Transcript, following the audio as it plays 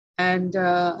And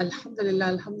Alhamdulillah,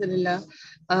 Alhamdulillah,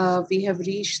 we have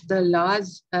reached the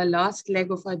last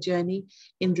leg of our journey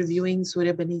in reviewing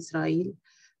Surah Bani Israel.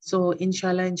 So,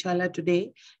 inshallah,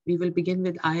 today we will begin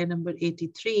with ayah number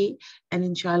 83. And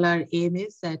inshallah, our aim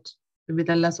is that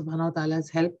with Allah subhanahu wa ta'ala's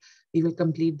help, we will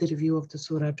complete the review of the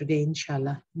surah today,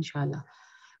 inshallah.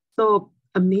 So,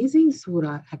 amazing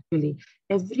surah, actually.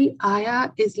 Every ayah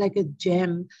is like a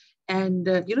gem. And,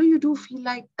 you do feel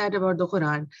like that about the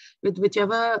Quran. With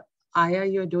whichever ayah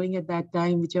you're doing at that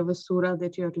time, whichever surah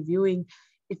that you're reviewing,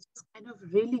 it just kind of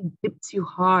really grips you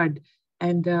hard.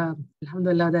 And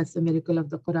alhamdulillah, that's the miracle of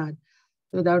the Quran.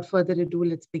 Without further ado,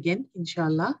 let's begin,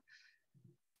 inshallah.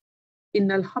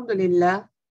 Inna alhamdulillah,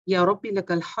 ya Rabbi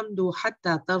lakal hamdu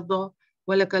hatta tarda,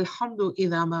 wa lakal hamdu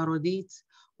idha ma radit,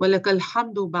 wa lakal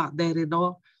hamdu ba'da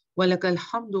rida, wa lakal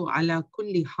hamdu ala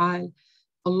kulli hal.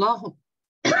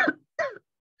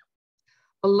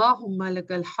 اللهم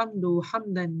لك الحمد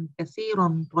حمدا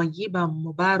كثيرا طيبا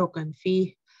مباركا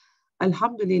فيه.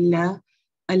 الحمد لله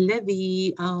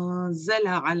الذي أنزل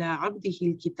على عبده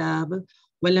الكتاب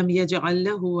ولم يجعل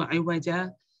له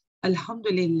عوجا. الحمد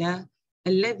لله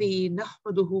الذي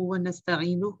نحمده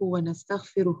ونستعينه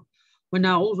ونستغفره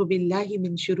ونعوذ بالله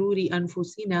من شرور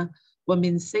أنفسنا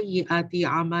ومن سيئات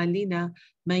أعمالنا.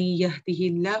 من يهده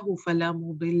الله فلا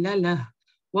مضل له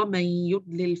ومن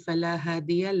يضلل فلا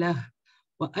هادي له.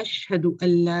 وأشهد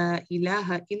أن لا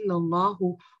إله إلا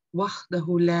الله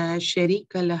وحده لا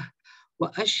شريك له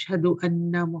وأشهد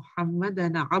أن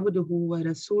محمدا عبده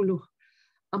ورسوله.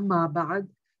 أما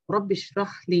بعد، رب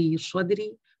اشرح لي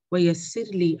صدري ويسر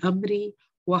لي أمري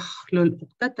واحلل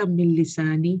عقدة من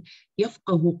لساني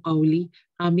يفقه قولي.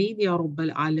 آمين يا رب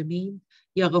العالمين.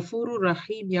 يا غفور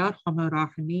رحيم يا أرحم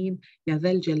الراحمين يا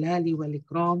ذا الجلال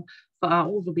والإكرام.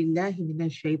 فأعوذ بالله من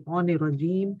الشيطان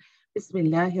الرجيم.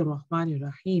 Bismillahir Rahmanir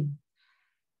Rahim.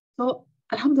 So,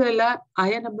 Alhamdulillah,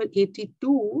 ayah number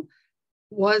 82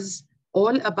 was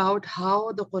all about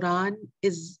how the Quran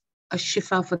is a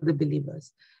shifa for the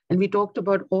believers. And we talked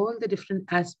about all the different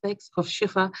aspects of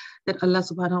shifa that Allah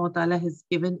subhanahu wa ta'ala has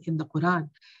given in the Quran.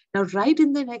 Now, right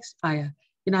in the next ayah,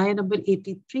 in ayah number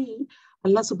 83,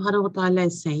 Allah subhanahu wa ta'ala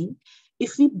is saying,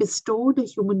 if we bestowed a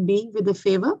human being with a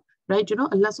favor, right?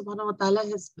 Allah subhanahu wa ta'ala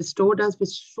has bestowed us with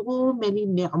so many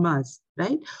ni'mas,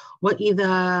 right?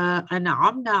 وَإِذَا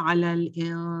أَنْعَمْنَا عَلَى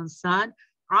الْإِنسَانِ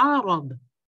عَارَضَ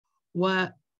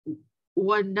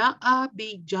وَنَأَى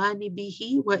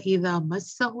بِجَانِبِهِ وَإِذَا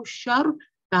مَسَّهُ الشَّرُّ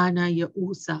كَانَ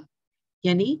يَئُوسًا.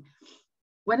 Yani,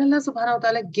 when Allah subhanahu wa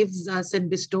ta'ala gives us and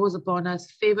bestows upon us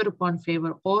favor upon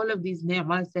favor, all of these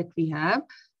ni'mas that we have,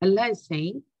 Allah is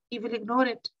saying, He will ignore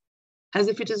it as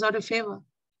if it is not a favor.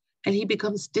 And he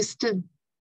becomes distant.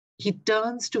 He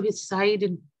turns to his side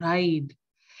in pride.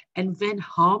 And when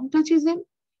harm touches him,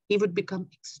 he would become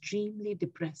extremely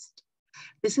depressed.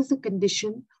 This is the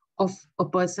condition of a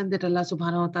person that Allah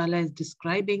subhanahu wa ta'ala is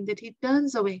describing, that he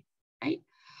turns away, right?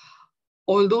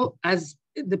 Although, as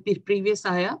the previous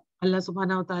ayah, Allah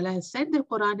subhanahu wa ta'ala has said the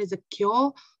Quran is a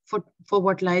cure for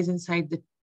what lies inside the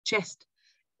chest.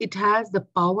 It has the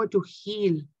power to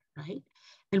heal, right?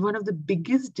 And one of the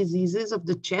biggest diseases of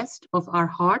the chest, of our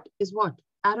heart, is what?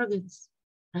 Arrogance,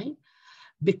 right?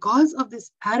 Because of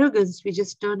this arrogance, we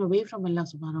just turn away from Allah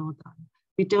subhanahu wa ta'ala.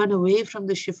 We turn away from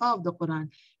the shifa of the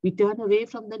Quran. We turn away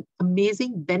from the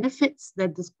amazing benefits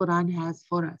that this Quran has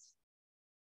for us.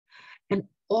 And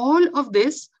all of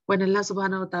this, when Allah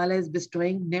subhanahu wa ta'ala is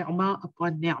bestowing ni'mah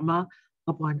upon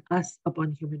us,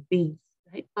 upon human beings,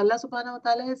 right? Allah subhanahu wa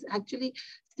ta'ala is actually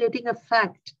stating a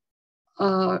fact.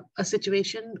 A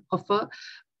situation of a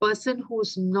person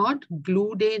who's not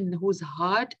glued in, whose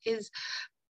heart is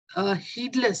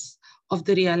heedless of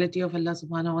the reality of Allah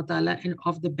subhanahu wa ta'ala and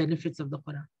of the benefits of the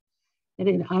Quran. And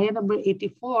in ayah number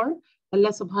 84, Allah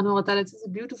subhanahu wa ta'ala, this is a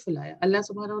beautiful ayah. Allah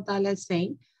subhanahu wa ta'ala is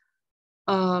saying,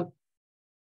 tell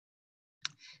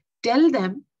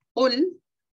them, O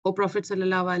Prophet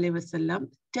sallallahu alaihi wasallam,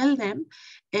 tell them,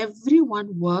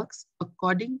 everyone works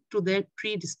according to their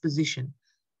predisposition.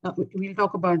 Now, we'll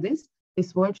talk about this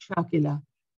word shakila.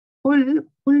 قُلْ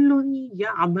كُلٌّ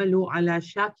يَعْمَلُ عَلَى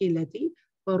شَاكِلَتِي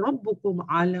فَرَبُّكُمْ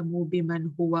عَالَمُ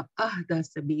بِمَنْ هُوَ أَهْدَى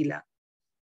سَبِيلًا.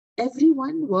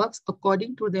 Everyone works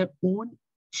according to their own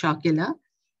shakila,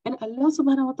 and Allah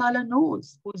subhanahu wa ta'ala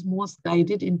knows who is most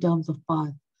guided in terms of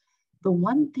path. The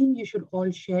one thing you should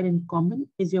all share in common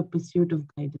is your pursuit of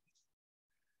guidance.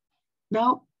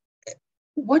 Now,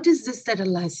 what is this that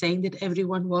Allah is saying, that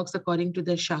everyone works according to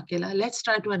their shakila? Let's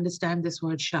try to understand this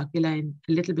word shakila in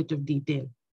a little bit of detail,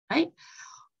 right?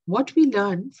 What we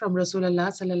learn from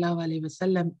Rasulullah sallallahu alaihi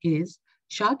wasallam is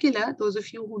shakila. Those of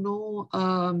you who know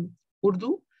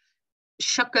Urdu,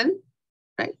 shakal,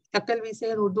 right? Shakal we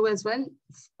say in Urdu as well,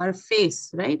 our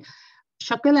face, right?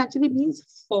 Shakal actually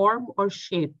means form or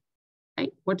shape,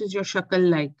 right? What is your shakal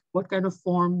like? What kind of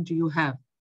form do you have?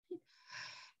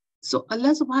 So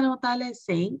Allah subhanahu wa ta'ala is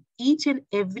saying each and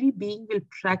every being will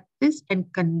practice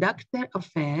and conduct their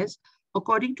affairs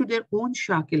according to their own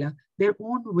shakila, their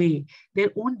own way,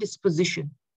 their own disposition,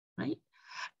 right?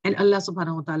 And Allah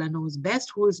subhanahu wa ta'ala knows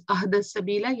best who is ahda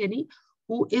sabila, yani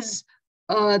who is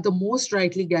the most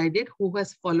rightly guided, who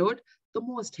has followed the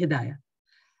most hidayah.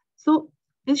 So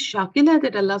this shakila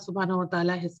that Allah subhanahu wa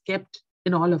ta'ala has kept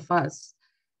in all of us,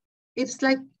 it's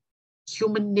like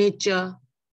human nature.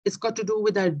 It's got to do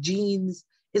with our genes.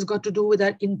 It's got to do with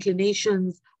our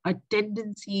inclinations, our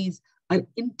tendencies, our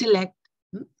intellect.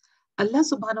 Allah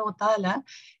subhanahu wa ta'ala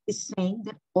is saying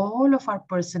that all of our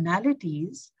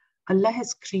personalities, Allah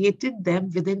has created them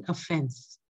within a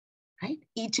fence, right?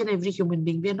 Each and every human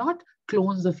being. We are not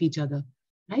clones of each other,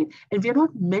 right? And we are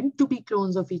not meant to be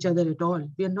clones of each other at all.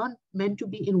 We are not meant to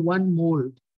be in one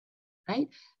mold, right?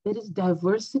 There is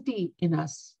diversity in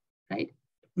us, right?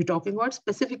 We're talking about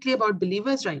specifically about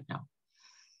believers right now.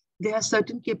 There are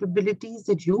certain capabilities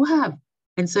that you have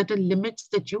and certain limits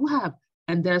that you have.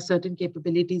 And there are certain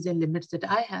capabilities and limits that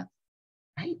I have,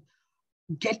 right?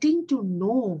 Getting to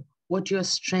know what your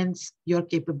strengths, your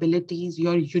capabilities,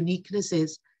 your uniqueness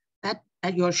is, that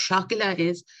your shakila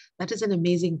is, that is an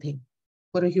amazing thing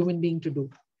for a human being to do.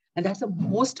 And that's the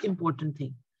most important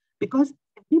thing because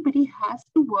everybody has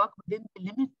to work within the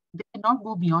limit. They cannot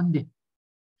go beyond it.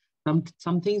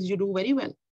 Some things you do very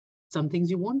well. Some things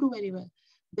you won't do very well.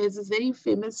 There's this very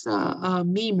famous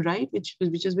meme, right, which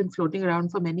has been floating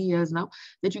around for many years now,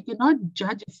 that you cannot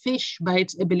judge a fish by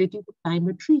its ability to climb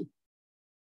a tree.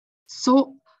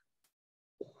 So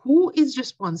who is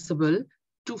responsible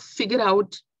to figure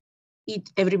out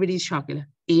everybody's shakila?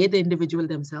 A, the individual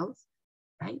themselves,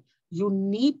 right? You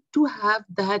need to have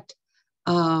that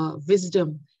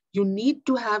wisdom. You need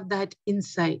to have that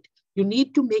insight. You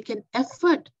need to make an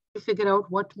effort to figure out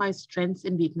what my strengths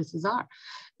and weaknesses are.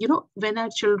 You know, when our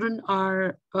children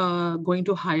are going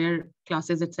to higher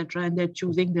classes, etc., and they're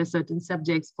choosing their certain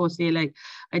subjects for, say, like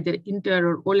either inter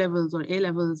or O levels or A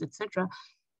levels, etc.,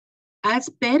 as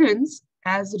parents,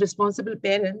 as responsible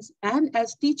parents, and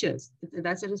as teachers,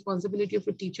 that's a responsibility of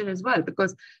a teacher as well,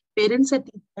 because parents and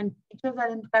teachers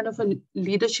are in kind of a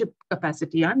leadership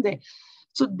capacity, aren't they?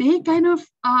 So they kind of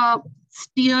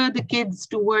steer the kids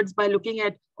towards by looking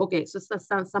at, okay, so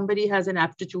somebody has an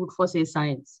aptitude for, say,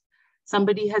 science.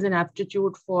 Somebody has an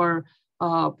aptitude for,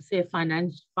 say,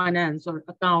 finance or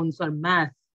accounts or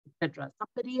math, etc.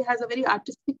 Somebody has a very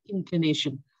artistic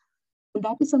inclination. And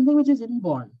that is something which is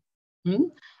inborn.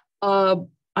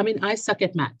 I mean, I suck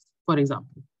at maths, for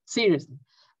example. Seriously.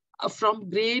 From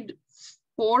grade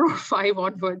 4 or 5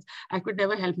 onwards, I could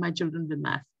never help my children with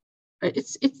math.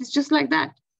 It's just like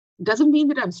that. It doesn't mean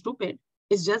that I'm stupid.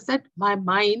 It's just that my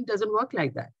mind doesn't work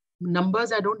like that.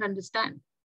 Numbers I don't understand.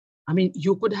 I mean,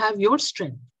 you could have your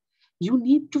strength. You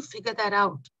need to figure that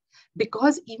out.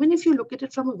 Because even if you look at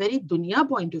it from a very dunya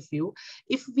point of view,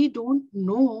 if we don't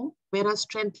know where our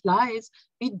strength lies,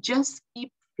 we just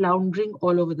keep floundering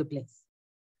all over the place.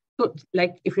 So,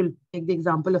 like if you take the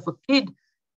example of a kid,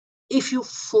 if you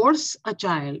force a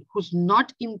child who's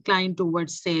not inclined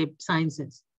towards, say,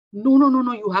 sciences,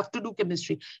 no, you have to do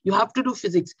chemistry, you have to do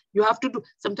physics, you have to do,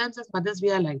 sometimes as mothers, we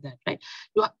are like that, right?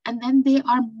 And then they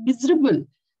are miserable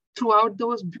throughout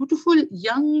those beautiful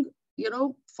young,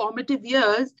 formative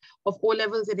years of O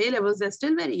levels and A levels. They're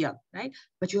still very young, right?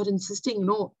 But you're insisting,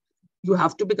 no, you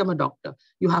have to become a doctor,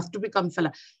 you have to become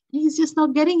fella. He's just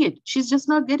not getting it. She's just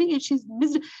not getting it. She's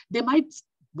miserable. They might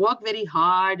work very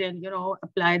hard and,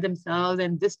 apply themselves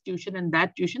and this tuition and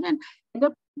that tuition and end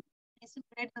up decent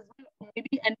grades as well,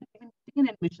 maybe and even taking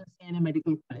admission, say, in a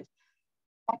medical college.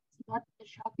 That's not the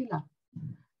shakila.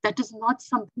 That is not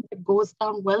something that goes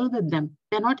down well with them.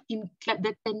 They're not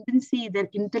their tendency, their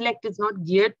intellect is not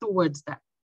geared towards that,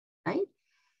 right?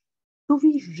 So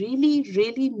we really,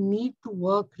 really need to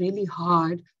work really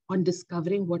hard on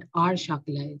discovering what our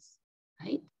shakila is,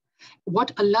 right?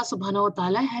 What Allah subhanahu wa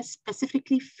ta'ala has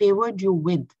specifically favored you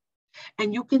with.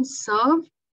 And you can serve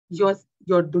your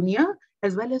dunya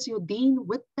as well as your deen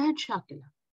with that shakila,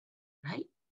 right?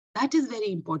 That is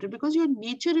very important because your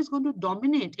nature is going to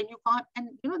dominate and you can't, and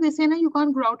they say, no, you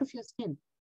can't grow out of your skin.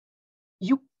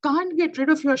 You can't get rid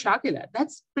of your shakila.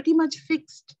 That's pretty much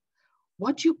fixed.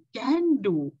 What you can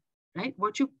do, right?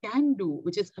 What you can do,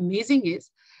 which is amazing, is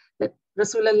that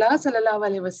Rasulullah sallallahu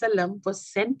alaihi wasallam was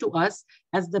sent to us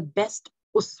as the best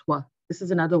uswa. This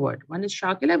is another word. One is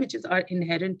shakila, which is our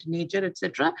inherent nature,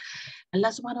 etc. Allah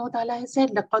subhanahu wa ta'ala has said,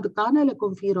 لَقَدْ كَانَ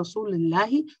لَكُمْ فِي رَسُولِ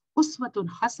اللَّهِ uswatun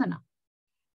hasana.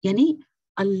 Yani,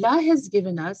 Allah has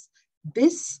given us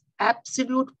this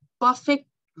absolute perfect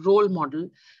role model,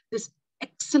 this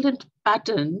excellent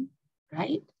pattern,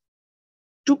 right?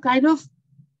 To kind of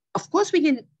course, we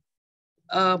can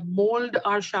mold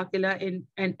our shakila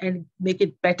and make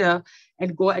it better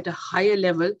and go at a higher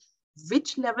level.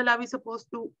 Which level are we supposed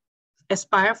to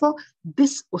aspire for?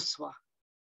 This uswa,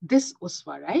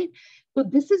 right? So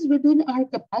this is within our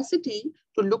capacity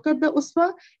to look at the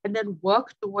uswa and then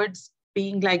work towards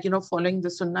being like, following the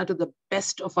sunnah to the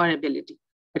best of our ability.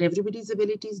 But everybody's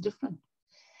ability is different.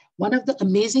 One of the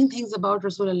amazing things about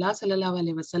Rasulullah sallallahu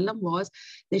alaihi wasallam was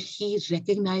that he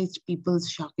recognized people's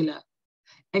shakila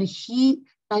and he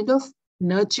kind of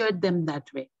nurtured them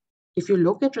that way. If you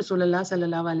look at Rasulullah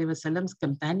sallallahu alaihi wasallam's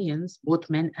companions, both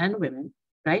men and women,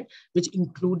 right, which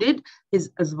included his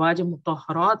azwaj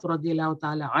mutahharat radiyallahu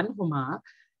ta'ala anhuma,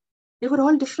 they were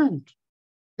all different.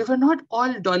 They were not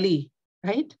all dolly,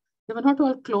 right? They were not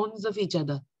all clones of each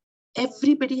other.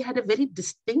 Everybody had a very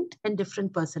distinct and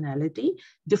different personality,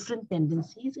 different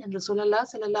tendencies, and Rasulullah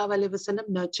sallallahu alaihi wasallam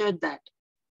nurtured that.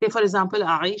 Say, for example,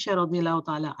 Aisha radiyallahu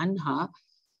ta'ala anha,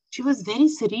 she was very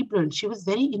cerebral, she was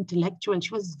very intellectual,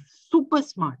 she was super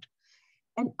smart.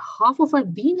 And half of her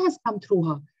deen has come through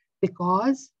her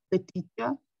because the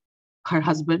teacher, her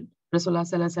husband, Rasulullah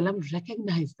sallallahu alaihi wasallam,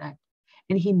 recognized that.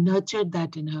 And he nurtured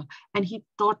that in her and he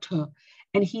taught her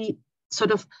and he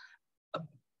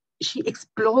she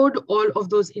explored all of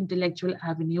those intellectual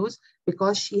avenues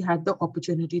because she had the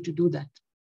opportunity to do that,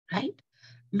 right?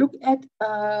 Look at,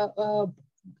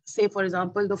 say, for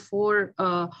example, the four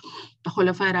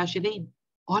Khulafa Rashidin.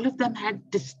 All of them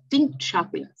had distinct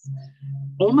shakilas.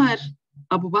 Umar,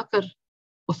 Abu Bakr,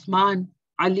 Uthman,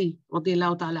 Ali,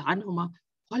 radiallahu ta'ala anhuma,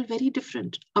 all very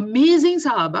different. Amazing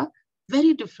Sahaba,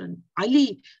 very different.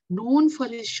 Ali, known for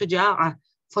his shuja'ah,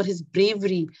 for his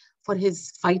bravery, for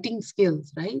his fighting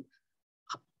skills, right?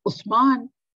 Uthman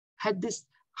had this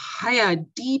haya,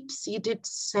 deep-seated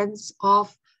sense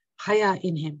of haya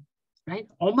in him, right?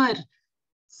 Umar,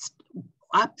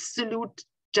 absolute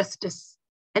justice.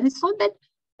 And it's not that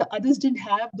the others didn't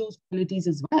have those qualities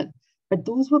as well, but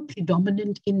those were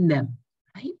predominant in them,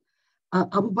 right?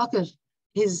 Abu Bakr,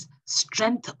 his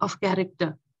strength of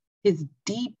character, his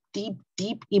deep, deep,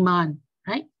 deep iman,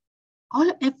 right?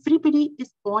 Everybody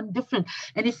is born different.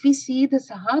 And if we see the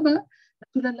Sahaba,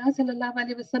 Rasulullah sallallahu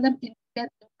alaihi wasallam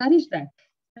encouraged that.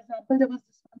 For example, there was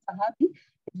this one Sahabi,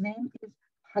 his name is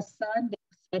Hassan bin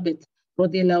Sabit,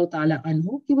 radiallahu ta'ala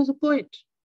anhu. He was a poet.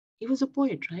 He was a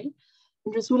poet, right?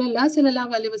 And Rasulullah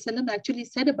sallallahu alaihi wasallam actually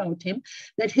said about him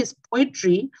that his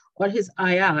poetry or his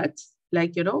ayats,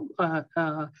 like,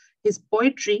 his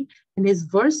poetry and his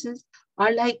verses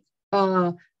are like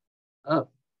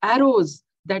arrows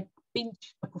that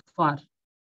pinch the kuffar,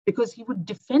 because he would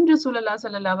defend Rasulullah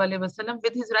sallallahu alaihi wasallam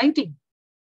with his writing.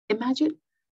 Imagine.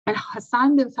 And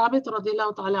Hassan bin Thabit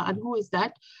radiallahu ta'ala anhu is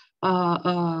that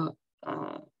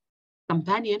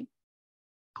companion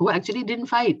who actually didn't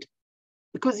fight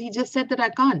because he just said that I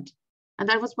can't. And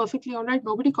that was perfectly all right.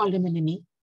 Nobody called him an enemy.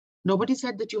 Nobody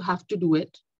said that you have to do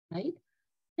it, right?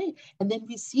 And then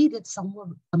we see that some were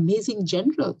amazing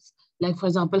generals, like, for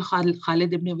example,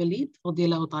 Khalid ibn Walid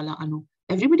radiallahu ta'ala anhu.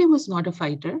 Everybody was not a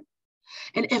fighter.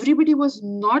 And everybody was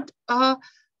not a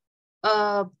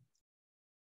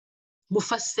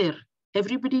mufassir.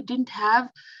 Everybody didn't have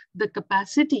the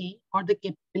capacity or the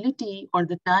capability or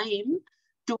the time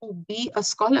to be a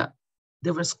scholar.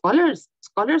 There were scholar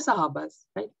sahabas,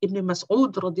 right? Ibn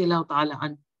Mas'ud radiallahu ta'ala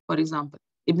anhu, for example.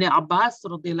 Ibn Abbas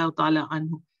radiallahu ta'ala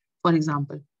anhu, for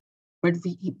example. But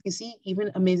we see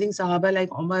even amazing sahaba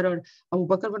like Umar or Abu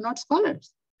Bakr were not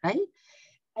scholars, right?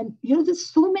 And there's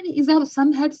so many examples.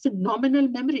 Some had phenomenal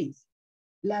memories,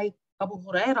 like Abu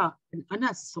Huraira and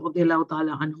Anas radiallahu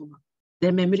ta'ala anhuma.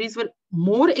 Their memories were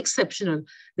more exceptional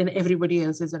than everybody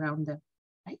else's around them,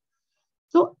 right?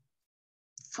 So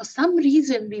for some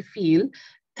reason, we feel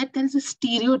that there is a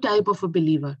stereotype of a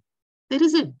believer. There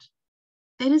isn't.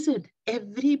 There isn't.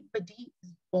 Everybody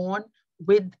is born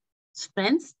with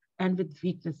strengths and with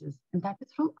weaknesses. And that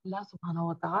is from Allah subhanahu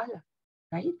wa ta'ala,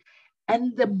 right?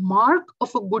 And the mark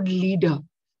of a good leader,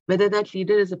 whether that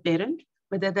leader is a parent,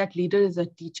 whether that leader is a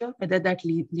teacher, whether that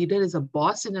leader is a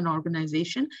boss in an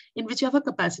organization, in whichever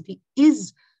capacity,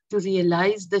 is to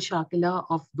realize the shakila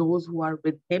of those who are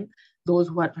with him, those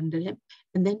who are under him,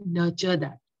 and then nurture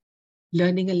that,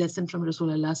 learning a lesson from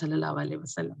Rasulullah sallallahu alaihi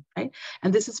wasallam, right?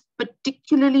 And this is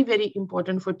particularly very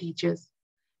important for teachers,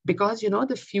 because,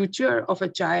 the future of a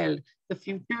child, the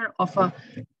future of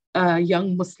a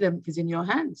young Muslim is in your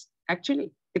hands,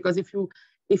 actually. Because if you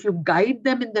guide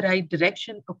them in the right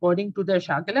direction according to their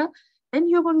shakila, then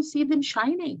you're going to see them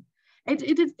shining.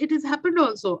 It has happened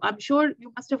also. I'm sure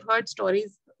you must have heard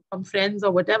stories from friends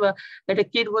or whatever, that a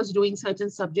kid was doing certain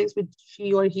subjects which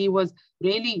she or he was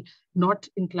really not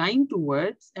inclined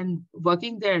towards and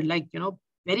working there, like,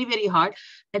 very, very hard.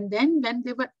 And then when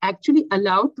they were actually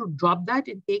allowed to drop that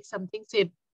and take something,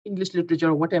 say English literature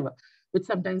or whatever, which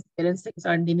sometimes parents think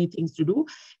aren't any things to do,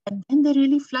 and then they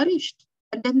really flourished,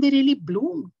 and then they really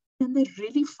bloomed, and they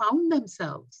really found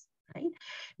themselves. Right?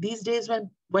 These days,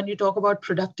 when you talk about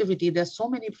productivity, there's so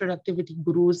many productivity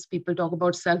gurus. People talk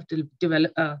about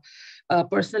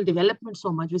personal development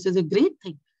so much, which is a great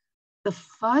thing. The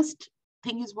first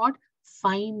thing is what?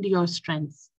 Find your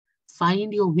strengths,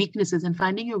 find your weaknesses, and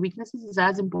finding your weaknesses is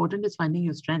as important as finding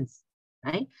your strengths,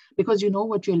 right? Because you know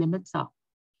what your limits are,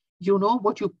 you know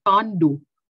what you can't do.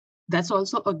 That's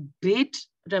also a great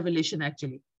revelation,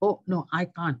 actually. Oh no, I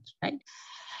can't, right?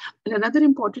 And another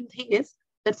important thing is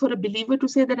that for a believer to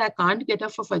say that I can't get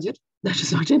up for Fajr, that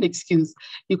is not an excuse.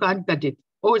 You can't cut it.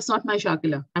 Oh, it's not my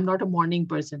Shakila. I'm not a morning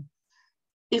person.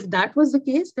 If that was the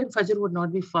case, then Fajr would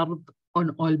not be farmed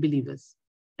on all believers.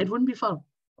 It wouldn't be farmed.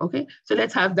 Okay? So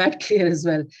let's have that clear as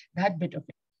well, that bit of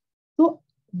it. So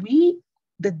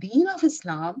the deen of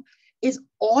Islam is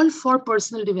all for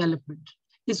personal development,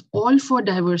 is all for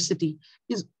diversity,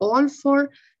 is all for,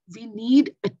 we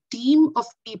need a team of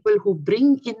people who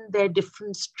bring in their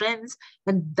different strengths,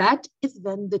 and that is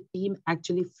when the team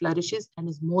actually flourishes and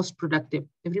is most productive.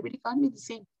 Everybody can't be the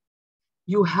same.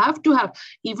 You have to have,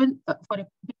 even for a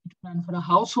company to run, for a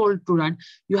household to run,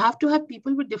 you have to have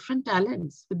people with different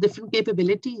talents, with different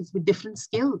capabilities, with different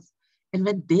skills. And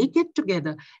when they get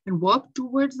together and work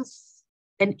towards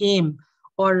an aim,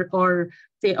 or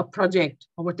say a project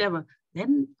or whatever,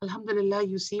 then alhamdulillah,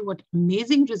 you see what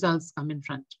amazing results come in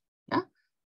front. Yeah.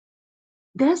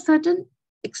 There are certain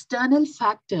external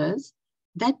factors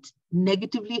that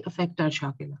negatively affect our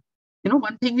shakila.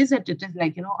 One thing is that it is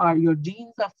like, your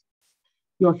genes of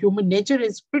your human nature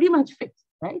is pretty much fixed,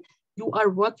 right? You are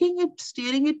working it,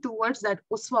 steering it towards that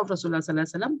uswa of Rasulullah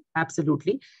Sallallahu Alaihi Wasallam,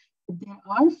 absolutely. But there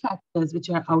are factors which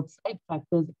are outside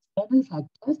factors, external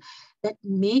factors, that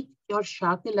make your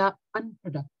shakila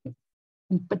unproductive,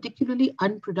 and particularly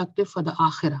unproductive for the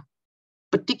akhirah.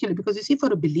 Particularly because you see,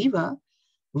 for a believer,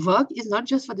 work is not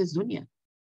just for this dunya.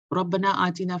 رَبَّنَا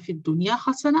آتِنَا فِي الدُّنْيَا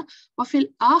حَسَنَةً وَفِي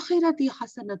الْآخِرَةِ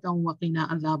حَسَنَةً وَقِنَا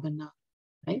عَذَابَ النَّارِ.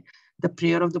 Right? The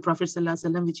prayer of the Prophet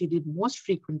ﷺ, which he did most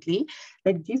frequently,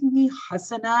 that give me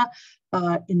hasana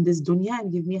in this dunya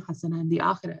and give me hasana in the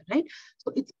akhirah, right?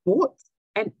 So it's both,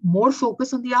 and more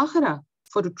focus on the akhirah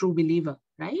for a true believer,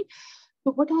 right?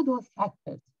 So what are those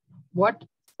factors? What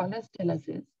scholars tell us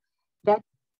is that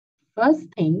first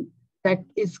thing that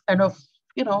is kind of,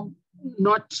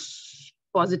 not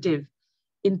positive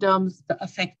in terms of the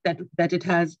effect that it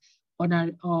has on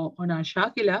our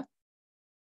shakila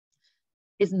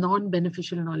is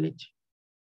non-beneficial knowledge.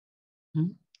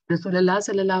 Rasulullah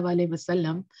Sallallahu Alaihi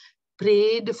Wasallam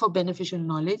prayed for beneficial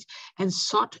knowledge and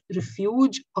sought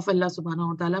refuge of Allah Subhanahu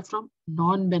Wa Ta'ala from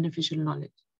non-beneficial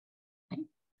knowledge. Right?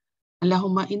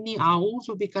 Allahumma inni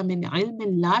a'udhu bika min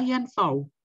ilmin la yanfa'u.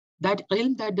 That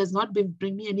ilm that does not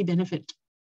bring me any benefit.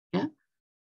 Yeah?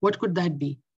 What could that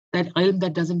be? That ilm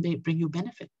that doesn't bring you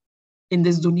benefit in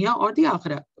this dunya or the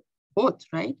akhirah. Both,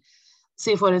 right?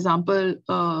 Say, for example,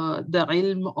 the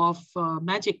ilm of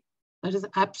magic, that is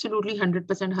absolutely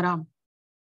 100% haram,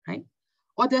 right?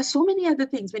 Or there are so many other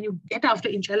things. When you get after,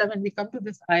 inshallah, when we come to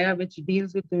this ayah which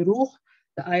deals with the ruh,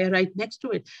 the ayah right next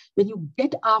to it, when you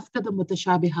get after the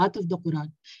mutashabihat of the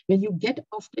Quran, when you get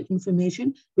after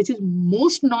information which is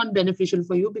most non-beneficial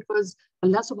for you because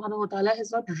Allah subhanahu wa ta'ala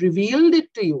has not revealed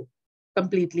it to you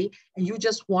completely, and you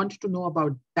just want to know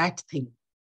about that thing,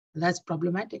 that's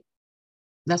problematic.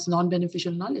 That's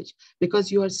non-beneficial knowledge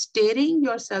because you are steering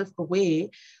yourself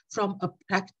away from a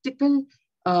practical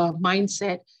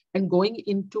mindset and going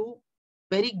into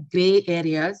very gray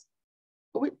areas.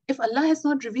 If Allah has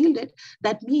not revealed it,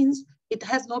 that means it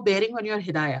has no bearing on your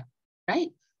hidayah, right?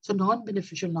 So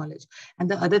non-beneficial knowledge. And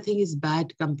the other thing is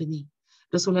bad company.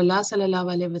 Rasulullah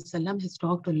Sallallahu Alaihi Wasallam has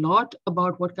talked a lot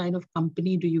about what kind of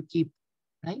company do you keep,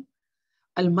 right?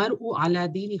 Al-mar'u ala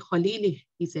dini khalilih,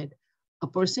 he said. A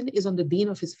person is on the deen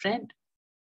of his friend,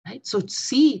 right? So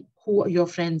see who your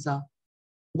friends are,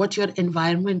 what your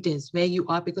environment is, where you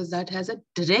are, because that has a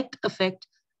direct effect,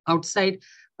 outside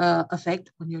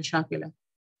effect on your shakila.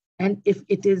 And if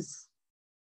it is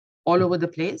all over the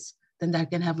place, then that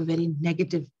can have a very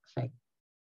negative effect.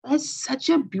 That's such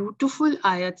a beautiful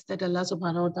ayat that Allah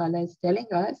subhanahu wa ta'ala is telling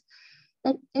us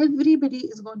that everybody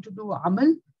is going to do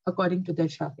amal according to their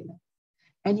shakila.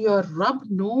 And your Rabb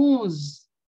knows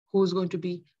who's going to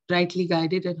be rightly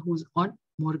guided and who's on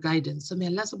more guidance. So may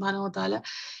Allah subhanahu wa ta'ala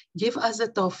give us the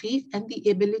tawfiq and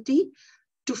the ability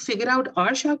to figure out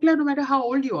our shakla no matter how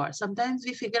old you are. Sometimes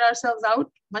we figure ourselves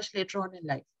out much later on in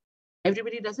life.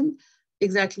 Everybody doesn't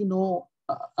exactly know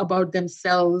about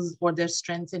themselves or their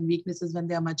strengths and weaknesses when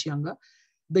they are much younger.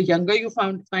 The younger you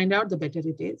find out, the better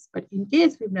it is. But in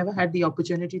case we've never had the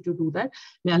opportunity to do that,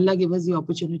 may Allah give us the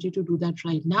opportunity to do that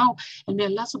right now. And may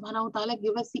Allah subhanahu wa ta'ala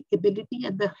give us the ability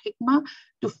and the hikmah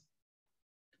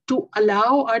to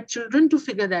allow our children to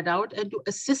figure that out and to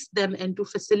assist them and to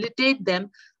facilitate them,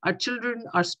 our children,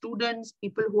 our students,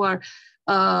 people who are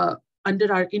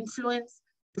under our influence,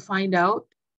 to find out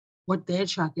what their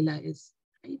shakila is,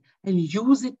 right? And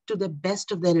use it to the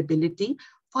best of their ability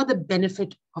for the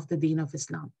benefit of the deen of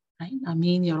Islam, right?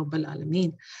 Ameen ya Rabbal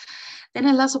Alameen. Then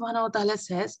Allah subhanahu wa ta'ala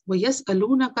says,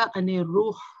 وَيَسْأَلُونَكَ عَنِ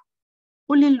الرُّوحِ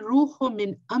قُلِ الرُّوحُ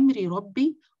مِنْ أَمْرِ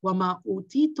رَبِّي وَمَا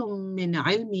أُوتِيتُم مِّنْ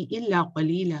عِلْمِ إِلَّا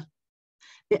قَلِيلًا.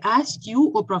 They asked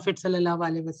you, O Prophet sallallahu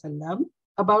alaihi wasallam,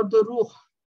 about the ruh.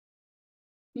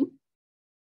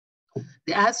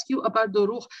 They ask you about the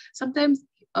ruh. Sometimes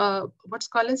what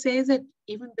scholars say is that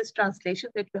even this translation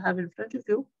that you have in front of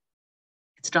you,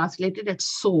 it's translated as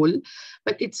soul,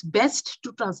 but it's best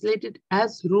to translate it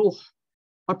as ruh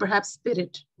or perhaps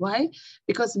spirit. Why?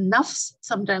 Because nafs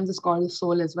sometimes is called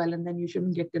soul as well, and then you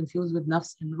shouldn't get confused with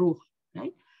nafs and ruh,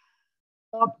 right?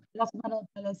 Allah subhanahu wa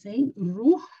ta'ala saying,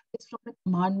 ruh is from the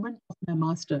commandment of my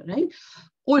master, right?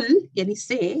 Qul, yani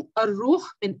say, ar-ruh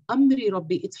min amri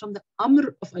rabbi. It's from the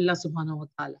amr of Allah subhanahu wa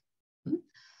ta'ala.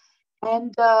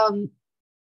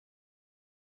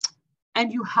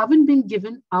 And you haven't been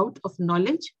given out of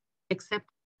knowledge except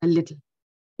a little.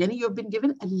 Yani you've been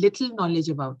given a little knowledge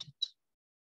about it,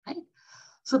 right?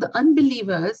 So the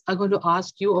unbelievers are going to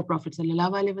ask you, O Prophet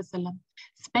sallallahu alaihi wasallam,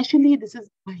 especially this is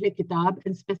Ahle Kitab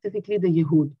and specifically the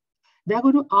Yahud. They're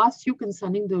going to ask you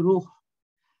concerning the ruh.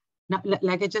 Now,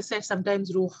 like I just said,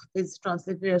 sometimes ruh is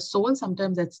translated as soul,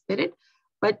 sometimes as spirit,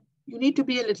 but you need to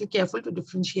be a little careful to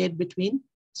differentiate between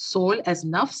soul as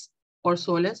nafs or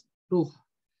soul as ruh.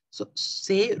 So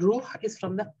say ruh is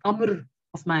from the amr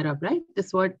of my Rabb, right?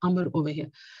 This word amr over here.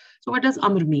 So what does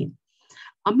amr mean?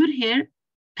 Amr here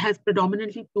has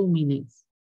predominantly two meanings.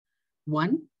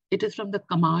 One, it is from the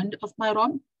command of my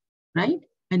Rabb, right?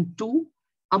 And two,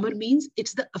 amr means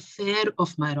it's the affair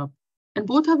of my Rabb. And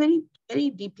both are very, very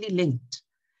deeply linked.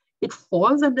 It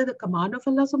falls under the command of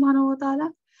Allah subhanahu wa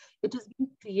ta'ala. It has been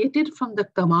created from the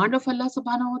command of Allah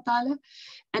subhanahu wa ta'ala.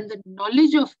 And the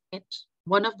knowledge of it,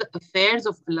 one of the affairs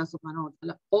of Allah subhanahu wa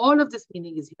ta'ala, all of this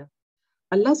meaning is here.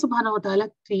 Allah subhanahu wa ta'ala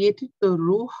created the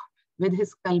ruh with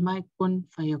his kalma kun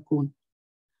fayakun,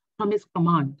 from his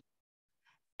command,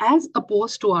 as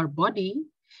opposed to our body,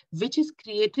 which is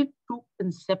created through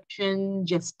conception,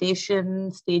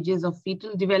 gestation, stages of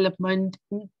fetal development,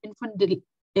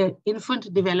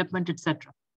 infant development,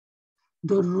 etc.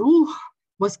 The ruh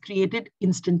was created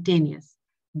instantaneous,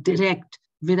 direct,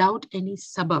 without any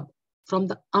sabab, from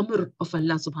the amr of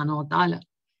Allah subhanahu wa ta'ala.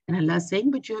 And Allah is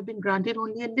saying, but you have been granted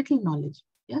only a little knowledge.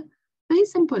 Yeah, very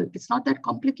simple. It's not that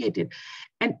complicated.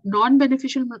 And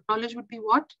non-beneficial knowledge would be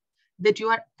what? That you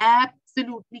are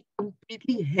absolutely,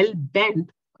 completely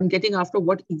hell-bent on getting after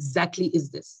what exactly is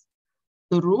this.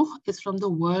 The ruh is from the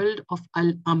world of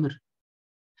al-amr.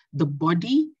 The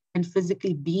body and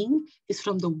physical being is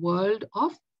from the world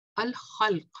of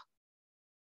al-khalq.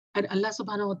 And Allah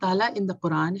subhanahu wa ta'ala in the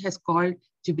Quran has called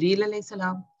Jibreel alayhi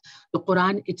salam, the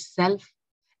Quran itself,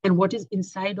 and what is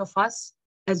inside of us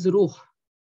as ruh.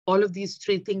 All of these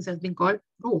three things have been called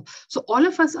ruh. So all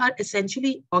of us are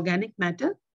essentially organic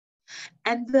matter.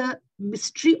 And the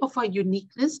mystery of our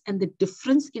uniqueness and the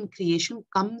difference in creation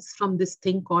comes from this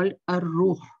thing called a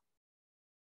ruh,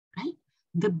 right?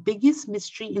 The biggest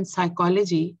mystery in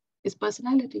psychology is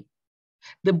personality.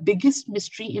 The biggest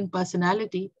mystery in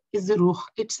personality is the ruh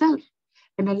itself.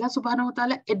 And Allah subhanahu wa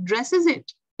ta'ala addresses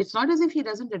it. It's not as if he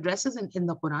doesn't address it in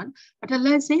the Quran, but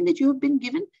Allah is saying that you have been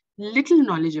given little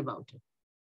knowledge about it.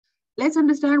 Let's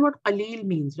understand what qaleel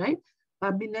means, right?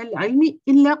 مِنَ الْعِلْمِ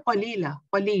إِلَّا قَلِيلًا.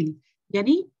 Qaleel.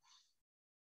 Yani,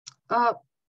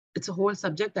 it's a whole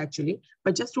subject actually,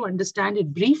 but just to understand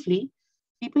it briefly,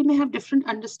 people may have different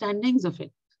understandings of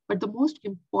it. But the most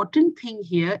important thing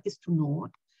here is to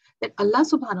note that Allah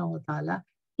subhanahu wa ta'ala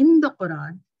in the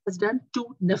Quran has done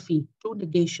two nafi, two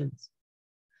negations.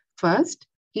 First,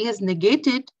 he has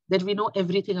negated that we know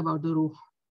everything about the ruh,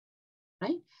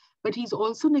 right? But he's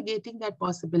also negating that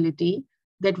possibility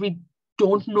that we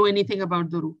don't know anything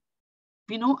about the ruh.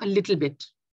 We know a little bit.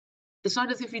 It's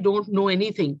not as if we don't know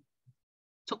anything.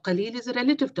 So qaleel is a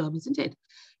relative term, isn't it?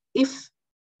 If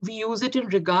we use it in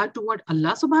regard to what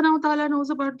Allah subhanahu wa ta'ala knows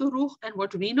about the ruh and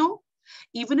what we know.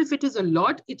 Even if it is a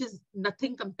lot, it is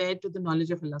nothing compared to the knowledge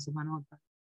of Allah subhanahu wa ta'ala.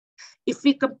 If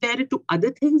we compare it to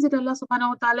other things that Allah subhanahu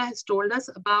wa ta'ala has told us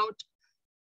about,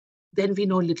 then we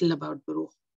know little about the ruh,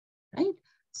 right?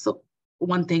 So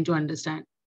one thing to understand.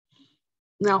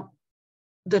 Now,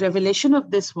 the revelation of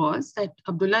this was that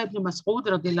Abdullah ibn Mas'ud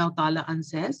radiallahu ta'ala an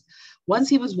says, once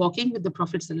he was walking with the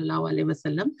Prophet sallallahu alaihi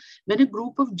wasallam, when a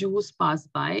group of Jews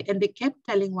passed by and they kept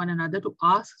telling one another to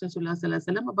ask Rasulullah sallallahu alaihi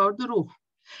wasallam about the ruh.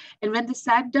 And when they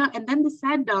sat down,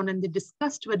 and they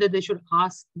discussed whether they should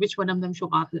ask, which one of them should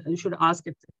ask,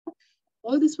 etc.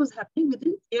 All this was happening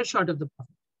within earshot of the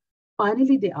Prophet.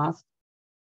 Finally, they asked.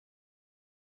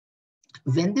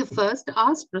 When they first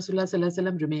asked, Rasulullah sallallahu alaihi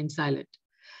wasallam remained silent.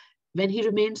 When he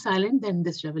remained silent, then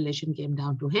this revelation came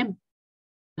down to him,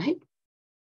 right?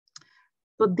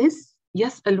 So this,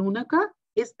 yes, alunaka,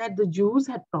 is that the Jews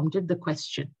had prompted the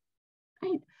question,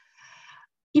 right?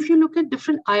 If you look at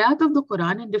different ayat of the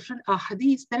Quran and different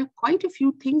ahadith, there are quite a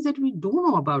few things that we do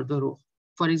know about the ruh.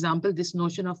 For example, this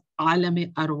notion of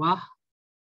alam-e arwah,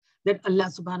 that Allah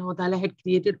subhanahu wa ta'ala had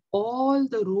created all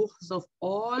the ruhs of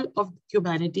all of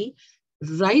humanity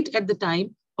right at the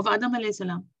time of Adam alayhi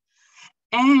salam.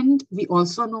 And we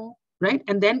also know, right?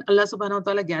 And then Allah subhanahu wa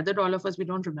ta'ala gathered all of us. We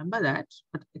don't remember that,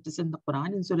 but it is in the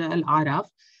Quran, in Surah Al-Araf,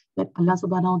 that Allah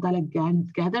subhanahu wa ta'ala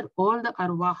gathered all the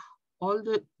arwah, all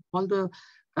the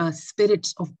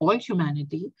spirits of all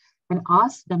humanity and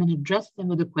asked them and addressed them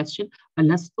with the question,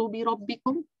 Alastu bi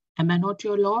rabbikum? Am I not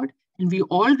your Lord? And we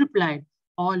all replied,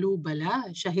 Alu bala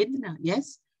shahidna.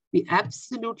 Yes, we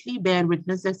absolutely bear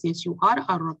witness that yes, you are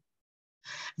our Rabb.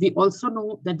 We also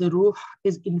know that the ruh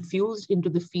is infused into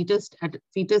the fetus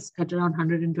at around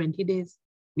 120 days.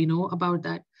 We know about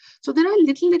that. So there are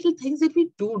little things that we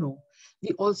do know. We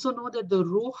also know that the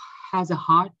ruh has a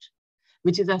heart,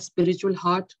 which is a spiritual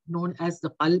heart known as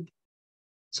the qalb.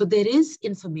 So there is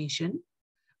information,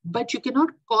 but you cannot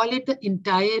call it the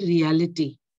entire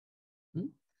reality.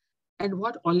 And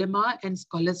what ulama and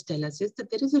scholars tell us is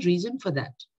that there is a reason for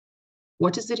that.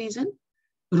 What is the reason?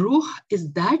 Ruh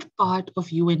is that part of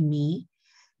you and me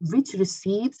which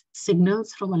receives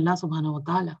signals from Allah subhanahu wa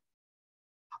ta'ala.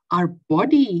 Our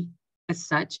body as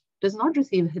such does not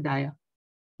receive hidayah.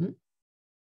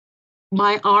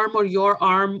 My arm or your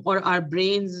arm or our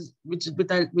brains, which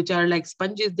are like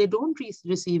sponges, they don't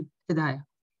receive hidayah.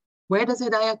 Where does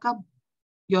hidayah come?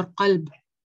 Your qalb.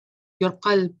 Your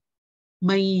qalb.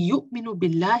 Man yu'minu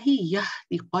billahi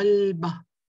yahdi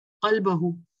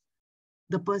qalbahu.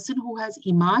 The person who has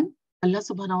iman, Allah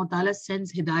subhanahu wa ta'ala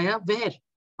sends hidayah where?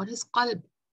 On his qalb.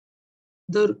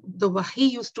 The wahi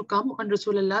used to come on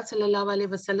Rasulullah sallallahu alaihi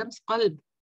wasallam's qalb,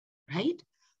 right?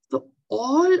 So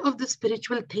all of the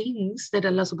spiritual things that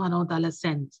Allah subhanahu wa ta'ala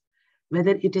sends,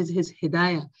 whether it is his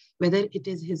hidayah, whether it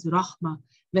is his rahmah,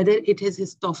 whether it is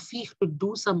his tawfiq to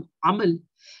do some amal,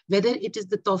 whether it is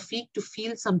the tawfiq to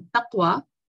feel some taqwa,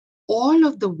 all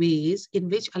of the ways in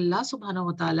which Allah subhanahu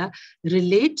wa ta'ala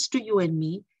relates to you and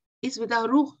me is with our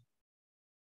ruh.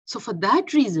 So for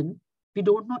that reason, we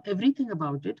don't know everything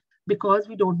about it because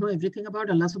we don't know everything about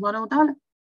Allah subhanahu wa ta'ala,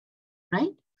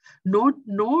 right?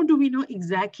 Nor do we know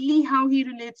exactly how he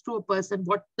relates to a person,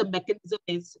 what the mechanism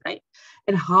is, right?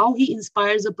 And how he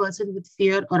inspires a person with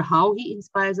fear or how he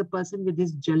inspires a person with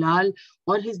his jalal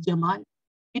or his jamal.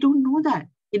 We don't know that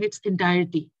in its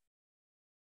entirety.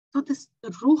 So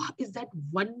the ruh is that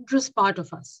wondrous part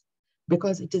of us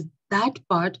because it is that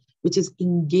part which is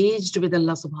engaged with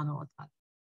Allah subhanahu wa ta'ala,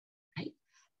 right?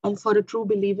 And for a true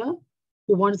believer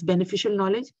who wants beneficial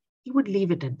knowledge, he would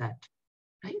leave it at that,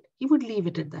 right? He would leave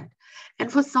it at that.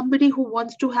 And for somebody who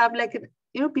wants to have like,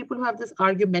 people who have this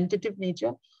argumentative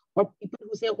nature or people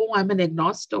who say, oh, I'm an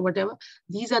agnostic or whatever,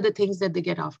 these are the things that they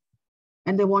get after.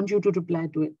 And they want you to reply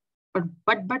to it.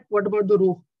 But what about the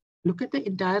ruh? Look at the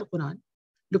entire Quran.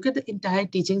 Look at the entire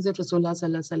teachings of Rasulullah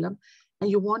sallallahu alaihi wasallam,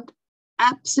 and you want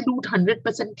absolute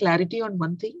 100% clarity on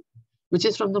one thing, which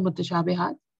is from the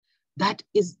mutashabihat. That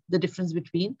is the difference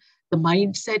between the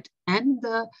mindset and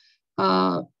the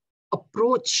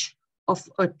approach of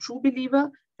a true believer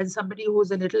and somebody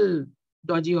who's a little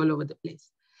dodgy all over the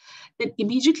place. Then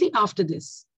immediately after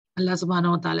this, Allah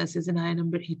subhanahu wa ta'ala says in ayah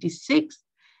number 86,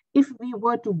 if we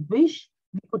were to wish,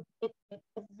 we could take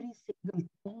every single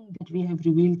thing that we have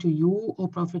revealed to you, O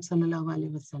Prophet sallallahu alaihi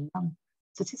wasallam.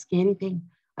 Such a scary thing.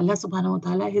 Allah subhanahu wa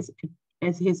ta'ala is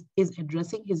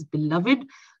addressing his beloved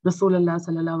Rasulullah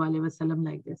sallallahu alaihi wasallam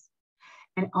like this.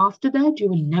 And after that, you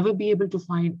will never be able to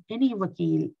find any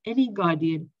wakil, any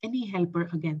guardian, any helper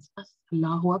against us.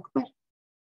 Allahu Akbar.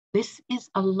 This is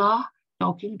Allah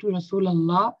talking to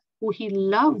Rasulullah, who he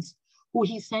loves, who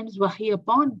he sends wahi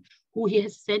upon, who he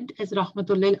has sent as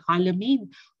Rahmatul lil Alameen,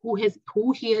 who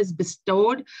he has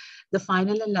bestowed the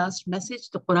final and last message,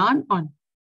 the Quran, on.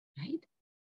 Right?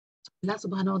 Allah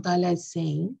subhanahu wa ta'ala is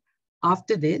saying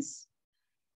after this,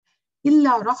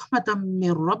 إِلَّا رَحْمَةً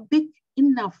مِّن رَبِّكَ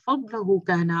إِنَّ فَضْلَهُ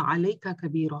كَانَ عَلَيْكَ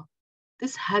كَبِيرًا.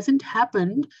 This hasn't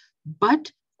happened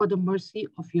but for the mercy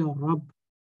of your Rabb.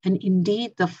 And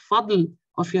indeed, the fadl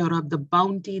of your Rabb, the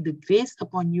bounty, the grace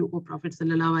upon you, O Prophet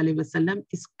sallallahu alaihi wasallam,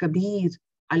 is kabir,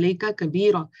 alayka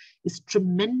kabira, is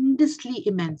tremendously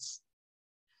immense.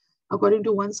 According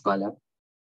to one scholar,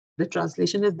 the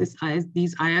translation of these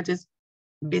ayat is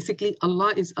basically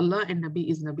Allah is Allah and Nabi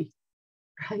is Nabi.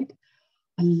 Right?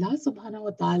 Allah subhanahu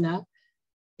wa ta'ala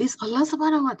is Allah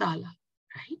subhanahu wa ta'ala.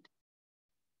 Right?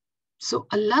 So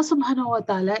Allah subhanahu wa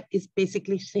ta'ala is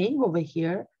basically saying over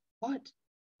here, what?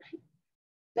 Right?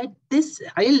 That this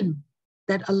ilm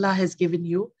that Allah has given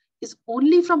you is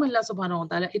only from Allah subhanahu wa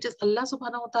ta'ala. It is Allah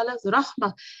subhanahu wa ta'ala's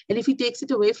rahmah. And if he takes it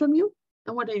away from you,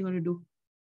 then what are you going to do?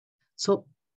 So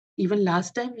even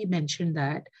last time we mentioned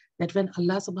that when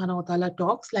Allah subhanahu wa ta'ala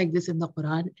talks like this in the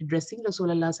Quran, addressing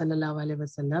Rasulullah sallallahu alaihi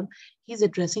wasallam, he's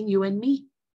addressing you and me,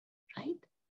 right?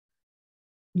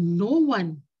 No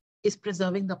one is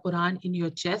preserving the Quran in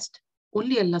your chest,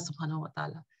 only Allah subhanahu wa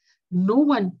ta'ala. No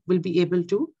one will be able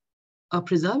to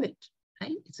preserve it,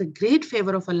 right? It's a great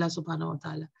favor of Allah subhanahu wa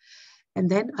ta'ala. And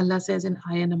then Allah says in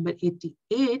ayah number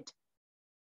 88,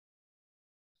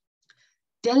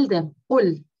 tell them,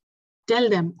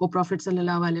 O Prophet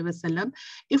sallallahu alaihi wasallam,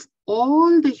 if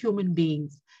all the human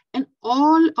beings and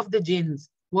all of the jinns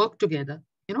work together,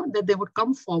 that they would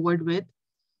come forward with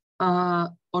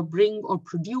or bring or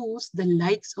produce the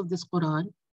likes of this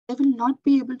Quran, they will not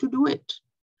be able to do it.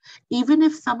 Even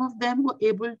if some of them were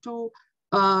able to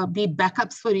be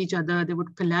backups for each other, they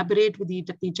would collaborate with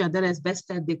each other as best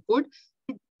as they could,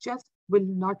 they just will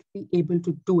not be able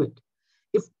to do it.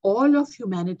 If all of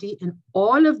humanity and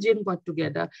all of jinn got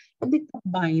together and they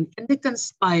combine and they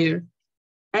conspire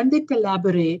and they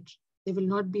collaborate, they will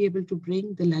not be able to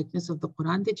bring the likeness of the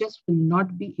Quran. They just will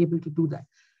not be able to do that.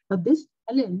 Now, this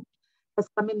challenge has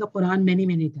come in the Quran many,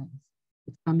 many times.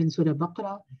 It's come in Surah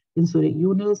Baqarah, in Surah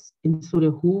Yunus, in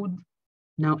Surah Hud,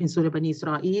 now in Surah Bani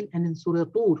Israel, and in Surah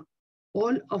Tur.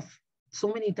 All of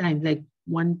so many times, like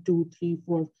 1, 2, 3,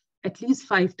 4, at least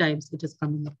 5 times it has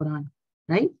come in the Quran,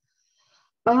 right?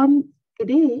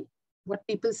 Today, what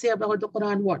people say about the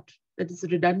Quran, what? That is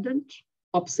redundant,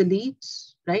 obsolete,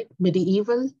 right?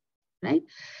 Medieval, right?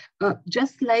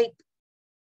 Just like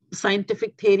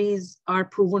scientific theories are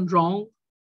proven wrong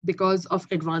because of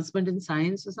advancement in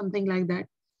science or something like that.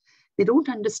 They don't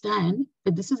understand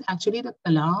that this is actually the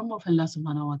kalam of Allah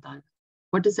subhanahu wa ta'ala.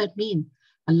 What does that mean?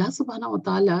 Allah subhanahu wa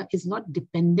ta'ala is not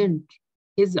dependent.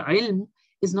 His ilm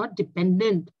is not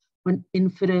dependent on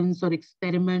inference or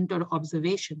experiment or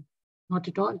observation. Not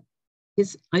at all.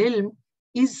 His ilm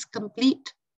is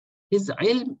complete. His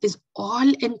ilm is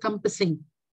all-encompassing,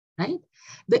 right?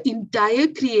 The entire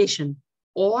creation,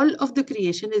 all of the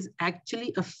creation is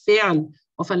actually a fi'l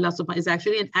of Allah subhanahu wa ta'ala, is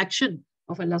actually an action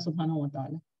of Allah subhanahu wa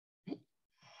ta'ala. Right?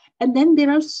 And then there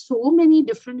are so many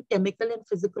different chemical and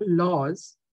physical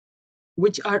laws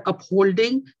which are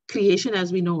upholding creation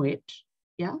as we know it,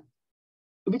 yeah,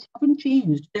 which haven't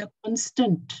changed. They're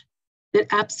constant. They're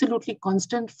absolutely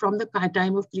constant from the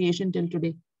time of creation till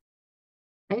today.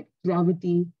 Right?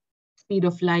 Gravity, speed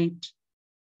of light,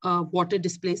 water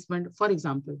displacement, for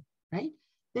example, right?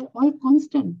 They're all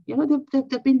constant.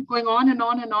 They've been going on and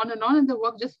on and on and on, and they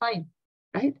work just fine,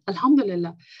 right?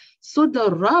 Alhamdulillah. So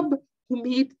the Rabb who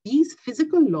made these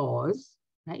physical laws,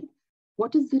 right?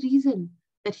 What is the reason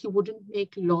that he wouldn't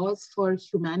make laws for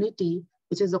humanity,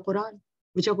 which is the Quran,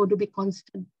 which are going to be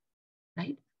constant,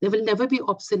 right? They will never be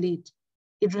obsolete.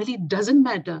 It really doesn't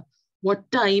matter what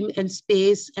time and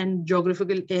space and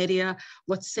geographical area,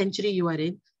 what century you are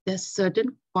in. There's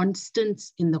certain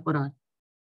constants in the Quran.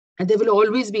 And they will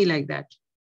always be like that.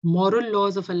 Moral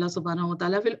laws of Allah subhanahu wa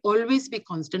ta'ala will always be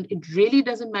constant. It really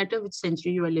doesn't matter which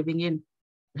century you are living in,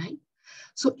 right?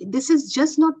 So this is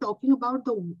just not talking about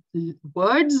the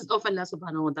words of Allah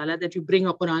subhanahu wa ta'ala that you bring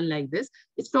a Quran like this.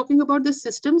 It's talking about the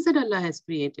systems that Allah has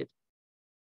created.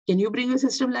 Can you bring a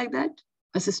system like that?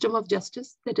 A system of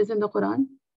justice that is in the Quran,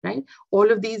 right? All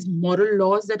of these moral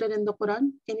laws that are in the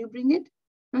Quran, can you bring it?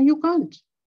 No, you can't.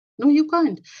 No, you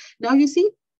can't. Now you see,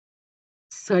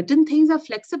 certain things are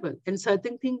flexible and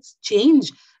certain things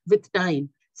change with time.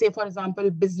 Say, for example,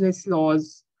 business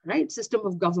laws, right? System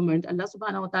of government. Allah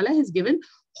subhanahu wa ta'ala has given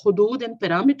hudud and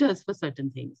parameters for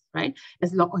certain things, right?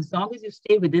 As long as you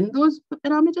stay within those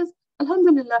parameters,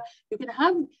 alhamdulillah, you can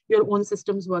have your own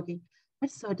systems working.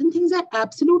 But certain things are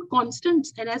absolute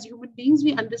constants. And as human beings,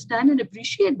 we understand and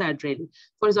appreciate that really.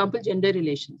 For example, gender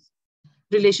relations,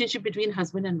 relationship between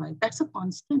husband and wife, that's a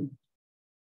constant.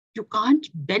 You can't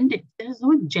bend it. There is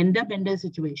no gender bender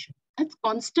situation. That's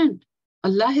constant.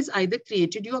 Allah has either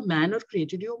created you a man or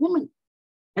created you a woman.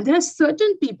 And there are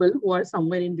certain people who are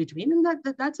somewhere in between, and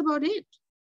that's about it.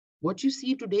 What you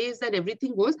see today is that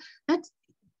everything goes, that's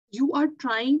you are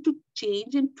trying to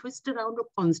change and twist around a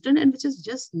constant, and which is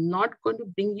just not going to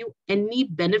bring you any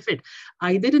benefit,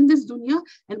 either in this dunya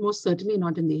and most certainly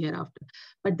not in the hereafter.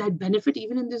 But that benefit,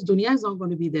 even in this dunya, is not going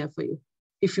to be there for you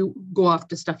if you go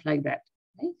after stuff like that.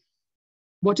 Right?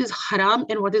 What is haram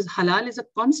and what is halal is a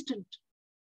constant.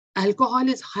 Alcohol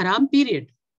is haram,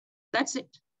 period. That's it.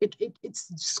 It's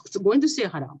just going to say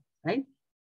haram, right?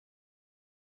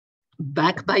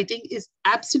 Backbiting is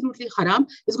absolutely haram.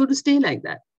 It's going to stay like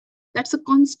that. That's a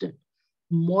constant.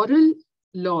 Moral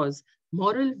laws,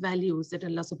 moral values that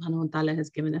Allah subhanahu wa ta'ala has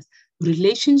given us,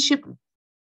 relationship,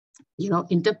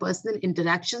 interpersonal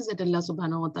interactions that Allah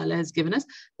subhanahu wa ta'ala has given us,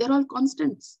 they're all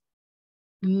constants.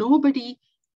 Nobody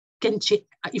can change.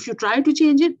 If you try to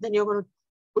change it, then you're going to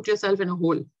put yourself in a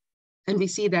hole. And we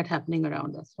see that happening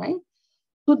around us, right?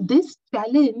 So this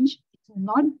challenge is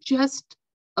not just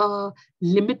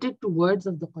limited to words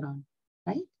of the Quran,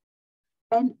 right?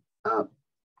 And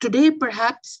today,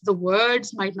 perhaps the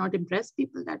words might not impress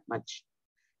people that much.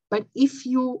 But if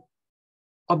you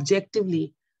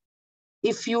objectively,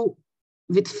 if you,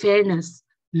 with fairness,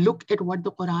 look at what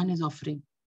the Quran is offering,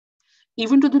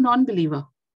 even to the non-believer,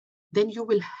 then you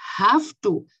will have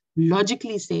to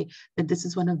logically say that this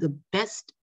is one of the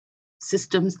best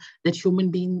systems that human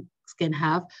beings can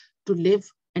have to live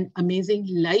an amazing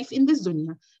life in this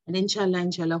dunya. And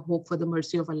inshallah, hope for the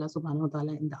mercy of Allah subhanahu wa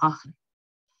ta'ala in the akhirah.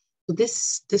 So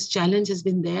this challenge has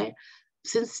been there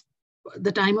since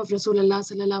the time of Rasulullah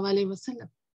sallallahu alaihi wasallam,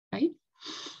 right?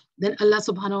 Then Allah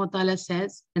subhanahu wa ta'ala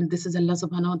says, and this is Allah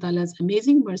subhanahu wa ta'ala's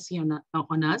amazing mercy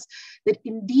on us, that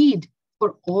indeed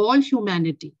for all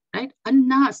humanity, right?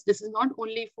 An-nas, this is not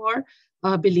only for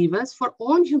believers, for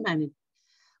all humanity,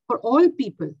 for all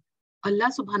people,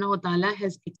 Allah subhanahu wa ta'ala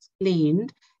has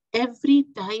explained every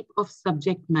type of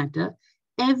subject matter,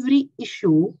 every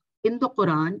issue in the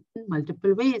Quran in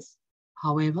multiple ways.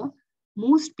 However,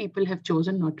 most people have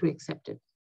chosen not to accept it.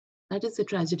 That is the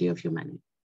tragedy of humanity,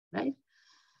 right?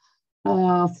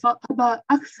 فَأَبَى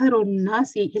أَكْثَرُ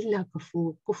النَّاسِ إِلَّا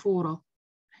كُفُورًا.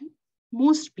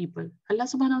 Most people, Allah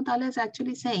subhanahu wa ta'ala is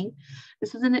actually saying,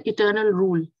 this is an eternal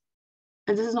rule,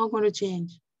 and this is not going to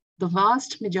change. The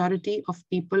vast majority of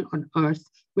people on earth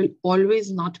will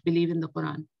always not believe in the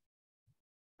Quran.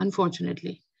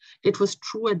 Unfortunately, it was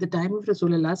true at the time of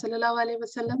Rasulullah sallallahu alaihi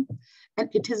wasallam, and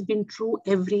it has been true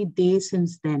every day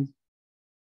since then.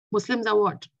 Muslims are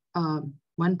what?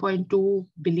 1.2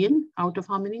 billion out of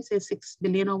how many? Say 6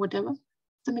 billion or whatever.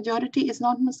 The majority is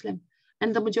not Muslim,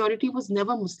 and the majority was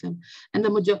never Muslim, and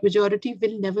the majority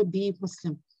will never be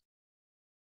Muslim,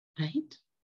 right?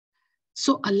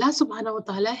 So Allah subhanahu wa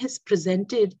ta'ala has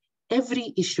presented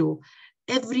every issue,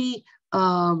 every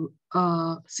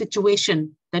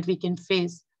situation that we can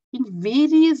face in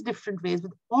various different ways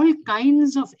with all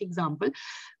kinds of examples,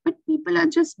 but people are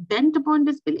just bent upon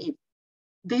disbelief.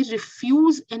 They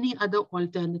refuse any other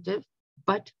alternative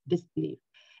but disbelief.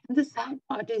 And the sad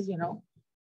part is,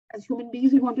 as human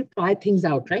beings, we want to try things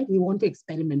out, right? We want to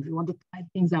experiment. We want to try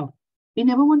things out. We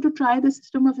never want to try the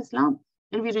system of Islam,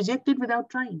 and we reject it without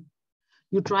trying.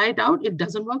 You try it out, it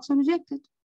doesn't work, so reject it.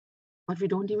 But we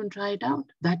don't even try it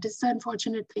out. That is the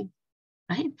unfortunate thing,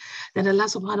 right? That Allah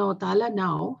subhanahu wa ta'ala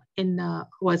now in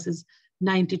verses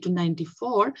 90 to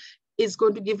 94 is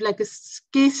going to give like a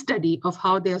case study of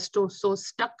how they are so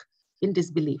stuck in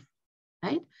disbelief,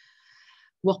 right?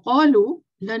 وَقَالُوا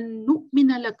لَن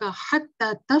نُؤْمِنَ لَكَ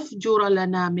حَتَّى تَفْجُرَ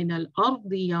لَنَا مِنَ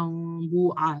الْأَرْضِ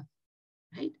يَنبُوعًا.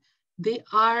 Right? They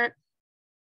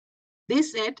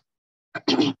said,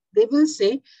 they will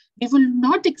say, we will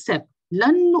not accept,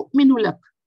 lan nu'minu lak.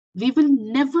 We will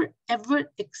never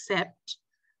ever accept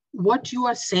what you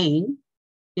are saying.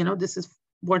 This is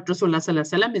what Rasulullah sallallahu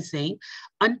alaihi wasallam is saying,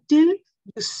 until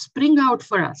you spring out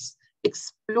for us,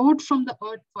 explode from the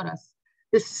earth for us.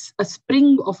 This is a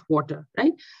spring of water,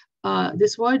 right?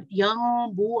 This word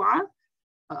yanbu'a,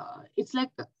 it's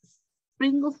like a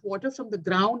spring of water from the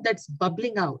ground that's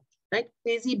bubbling out, right?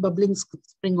 Crazy bubbling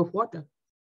spring of water.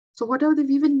 So whatever,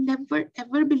 we will never,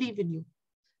 ever believe in you.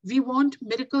 We want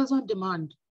miracles on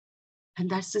demand. And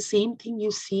that's the same thing you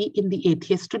see in the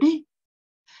atheists today.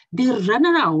 They run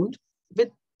around with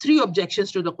 3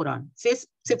 objections to the Quran. Say,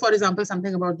 for example,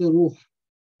 something about the ruh.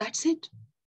 That's it.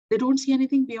 They don't see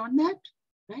anything beyond that,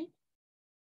 right?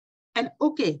 And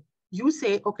okay, you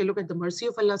say, okay, look at the mercy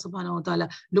of Allah subhanahu wa ta'ala.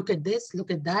 Look at this,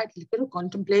 look at that.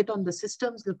 Contemplate on the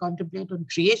systems, contemplate on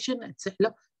creation,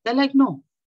 etc. They're like, no.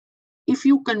 If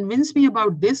you convince me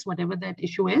about this, whatever that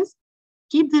issue is,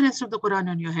 keep the rest of the Quran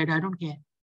on your head. I don't care.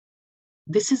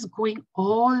 This is going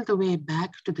all the way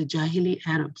back to the Jahili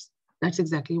Arabs. That's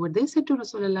exactly what they said to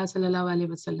Rasulullah sallallahu alaihi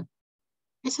wasallam.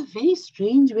 It's a very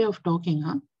strange way of talking,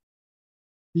 huh?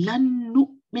 Lan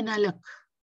nu'mina lak.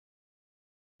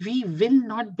 We will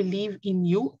not believe in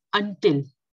you until.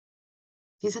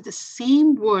 These are the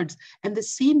same words and the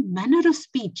same manner of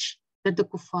speech that the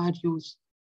kuffar use,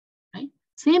 right?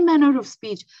 Same manner of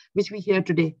speech which we hear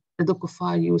today that the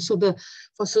kuffar use.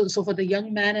 So for the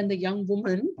young man and the young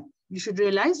woman, you should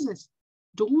realize this.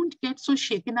 Don't get so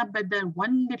shaken up by that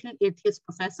one little atheist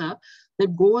professor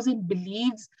that goes and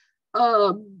believes,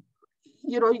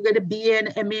 you get a BA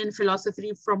and MA in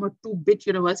philosophy from a 2-bit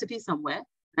university somewhere,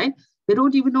 right? They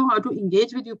don't even know how to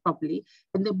engage with you properly,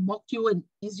 and they mock you and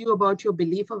tease you about your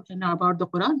belief and about the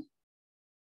Quran.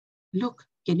 Look,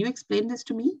 can you explain this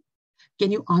to me?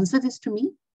 Can you answer this to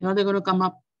me? They're going to come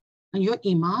up, and your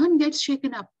iman gets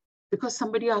shaken up because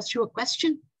somebody asked you a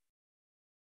question.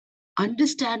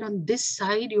 Understand, on this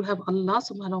side, you have Allah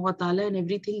subhanahu wa ta'ala and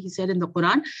everything He said in the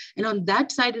Quran. And on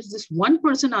that side is this one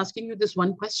person asking you this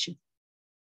one question.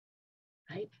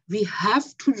 Right? We have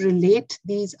to relate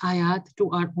these ayat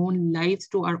to our own lives,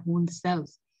 to our own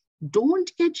selves. Don't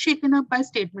get shaken up by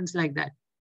statements like that,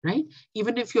 right?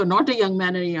 Even if you're not a young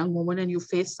man or a young woman and you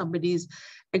face somebody's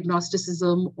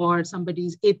agnosticism or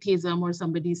somebody's atheism or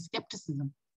somebody's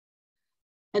skepticism.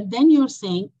 And then you're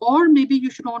saying, or maybe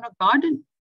you should own a garden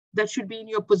that should be in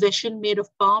your possession, made of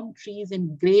palm trees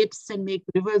and grapes and make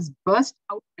rivers burst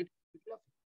out.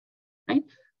 Right?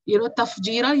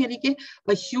 Tafjira, yani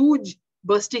a huge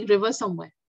bursting river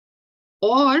somewhere.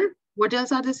 Or what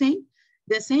else are they saying?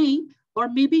 They're saying, or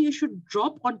maybe you should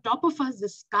drop on top of us the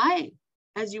sky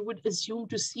as you would assume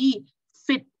to see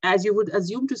fit,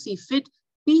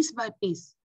 piece by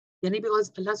piece.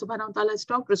 Because Allah subhanahu wa ta'ala has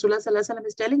talked, Rasulullah sallallahu alaihi wasallam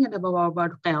is telling it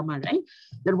about Qiyamah, right?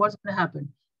 That what's going to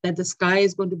happen? That the sky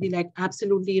is going to be like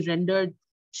absolutely rendered,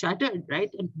 shattered,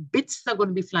 right? And bits are going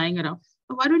to be flying around.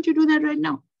 So why don't you do that right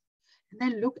now? And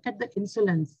then look at the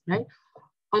insolence, right?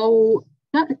 أو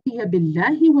تأتي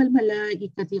بالله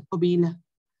والملائكة قبيلا.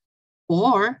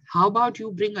 Or how about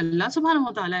you bring Allah subhanahu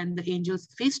wa ta'ala and the angels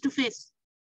face to face?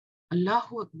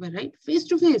 Allahu Akbar, right? Face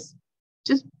to face.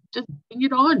 Just bring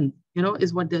it on,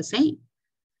 is what they're saying.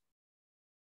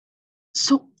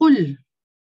 So qul.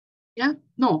 Yeah,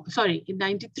 no, sorry. In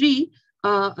 93,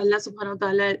 Allah subhanahu wa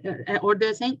ta'ala, or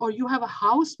they're saying, or you have a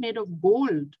house made of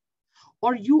gold,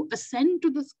 or you ascend to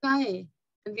the sky,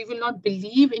 and we will not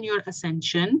believe in your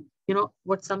ascension.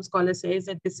 What some scholars say is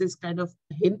that this is kind of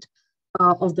a hint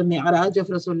of the Mi'raj of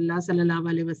Rasulullah sallallahu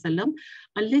alaihi wasallam,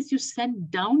 unless you send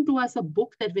down to us a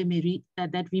book that we may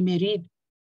read.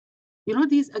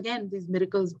 These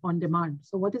miracles on demand.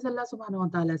 So what is Allah subhanahu wa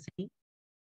ta'ala saying?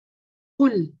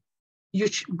 Qul,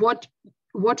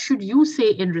 what should you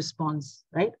say in response,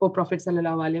 right? O Prophet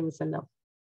sallallahu alaihi wasallam.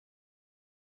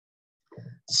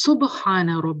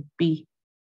 Subhana Rabbi.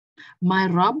 My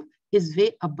Rabb is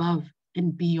way above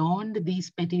and beyond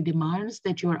these petty demands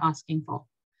that you are asking for.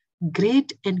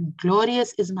 Great and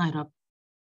glorious is my Rabb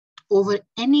over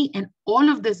any and all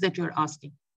of this that you're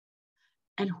asking.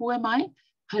 And who am I?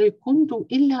 هَلْ كُنْتُ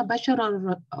إِلَّا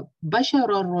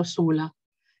بَشَرًا رَسُولًا.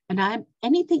 And I am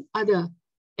anything other.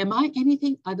 Am I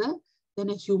anything other than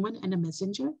a human and a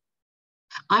messenger?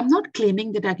 I'm not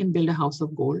claiming that I can build a house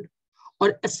of gold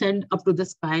or ascend up to the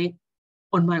sky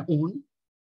on my own,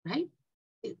 right?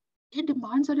 Their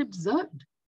demands are absurd.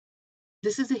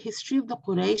 This is the history of the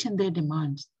Quraysh and their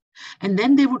demands. And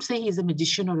then they would say he's a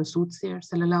magician or a soothsayer,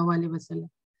 sallallahu alaihi wasallam.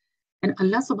 And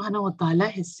Allah subhanahu wa ta'ala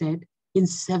has said in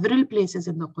several places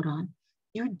in the Quran,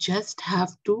 you just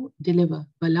have to deliver.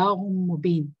 Bala'um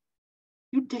mubin.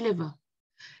 You deliver.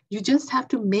 You just have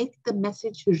to make the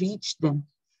message reach them.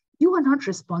 You are not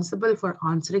responsible for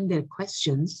answering their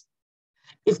questions.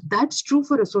 If that's true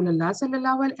for Rasulullah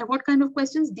sallallahu alaihi wasallam, what kind of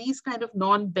questions? These kind of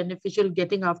non-beneficial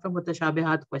getting after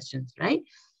mutashabihat questions, right?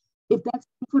 If that's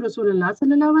true for Rasulullah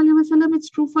sallallahu alaihi wasallam, it's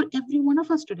true for every one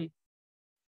of us today.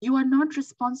 You are not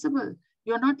responsible.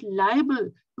 You are not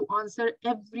liable to answer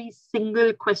every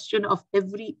single question of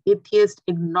every atheist,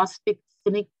 agnostic,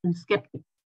 cynic, and skeptic.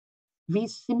 We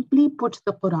simply put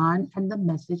the Quran and the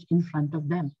message in front of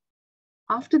them.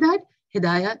 After that,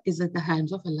 Hidayah is at the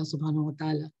hands of Allah subhanahu wa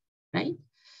ta'ala, right?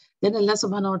 Then Allah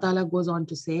subhanahu wa ta'ala goes on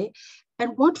to say,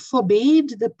 and what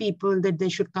forbade the people that they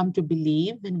should come to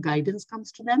believe when guidance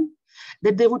comes to them?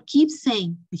 That they would keep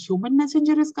saying, the human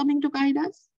messenger is coming to guide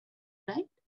us.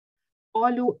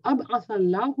 قالوا أبعث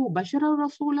الله بشرا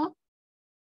رسولا.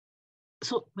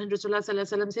 So when Rasulullah Sallallahu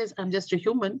Alaihi Wasallam says, I'm just a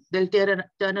human, they'll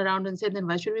turn around and say, then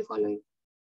why should we follow you?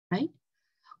 Right?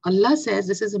 Allah says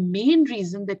this is the main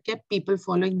reason that kept people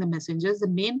following the messengers. The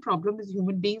main problem is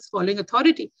human beings following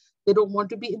authority. They don't want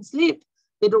to be enslaved.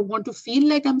 They don't want to feel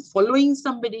like I'm following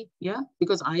somebody, yeah,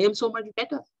 because I am so much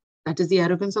better. That is the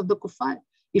arrogance of the kuffar.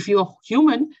 If you are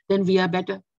human, then we are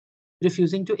better,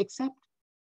 refusing to accept.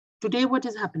 Today, what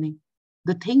is happening?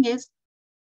 The thing is,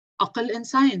 aql and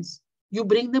science. You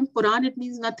bring them Quran, it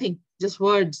means nothing, just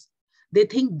words. They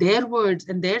think their words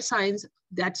and their science,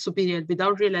 that's superior,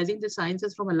 without realizing the science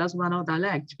is from Allah subhanahu wa ta'ala,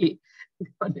 actually. To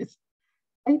be honest.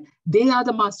 Right? They are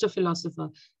the master philosopher.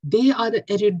 They are the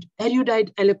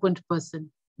erudite, eloquent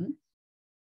person.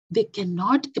 They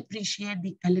cannot appreciate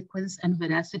the eloquence and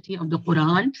veracity of the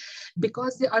Quran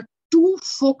because they are too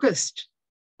focused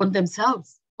on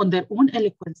themselves, on their own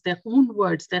eloquence, their own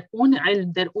words, their own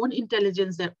ilm, their own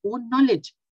intelligence, their own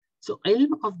knowledge. So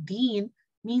ilm of deen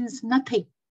means nothing.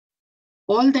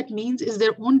 All that means is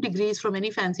their own degrees from any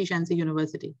fancy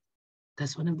university.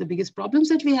 That's one of the biggest problems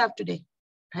that we have today,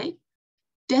 right?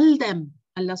 Tell them,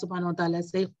 Allah subhanahu wa ta'ala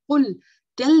say, Qul,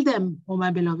 tell them, O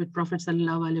my beloved Prophet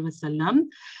sallallahu alaihi wasallam,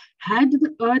 had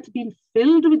the earth been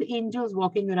filled with angels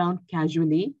walking around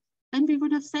casually, then we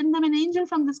would have sent them an angel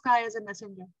from the sky as a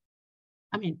messenger.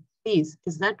 I mean, please,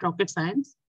 is that rocket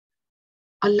science?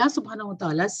 Allah subhanahu wa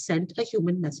ta'ala sent a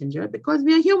human messenger because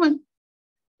we are human.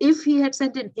 If he had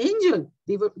sent an angel,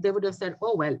 they would have said,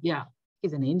 oh, well, yeah,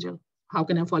 he's an angel. How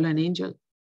can I follow an angel?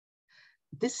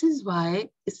 This is why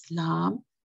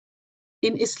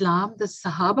in Islam, the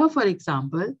Sahaba, for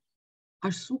example,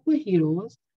 are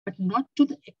superheroes, but not to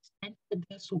the extent that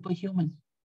they're superhuman.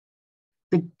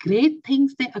 The great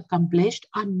things they accomplished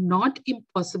are not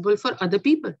impossible for other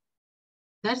people.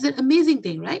 That's an amazing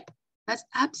thing, right? That's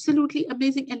absolutely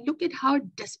amazing. And look at how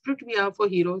desperate we are for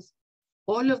heroes.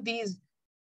 All of these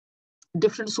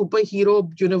different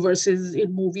superhero universes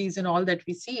in movies and all that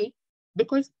we see,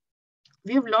 because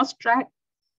we have lost track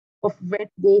of where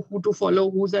to go, who to follow,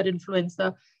 who's our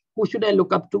influencer, who should I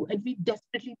look up to? And we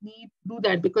desperately need to do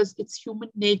that because it's human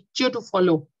nature to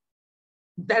follow.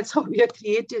 That's how we are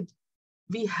created.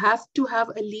 We have to have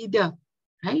a leader,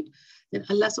 right? Then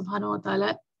Allah subhanahu wa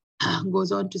ta'ala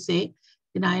goes on to say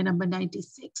in ayah number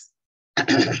 96,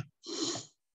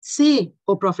 say,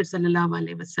 O Prophet sallallahu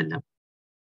alaihi wasallam,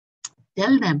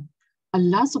 tell them,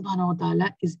 Allah subhanahu wa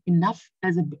ta'ala is enough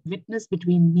as a witness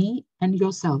between me and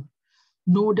yourself.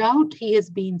 No doubt he has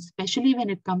been, especially when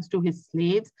it comes to his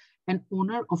slaves, an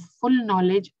owner of full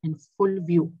knowledge and full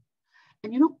view.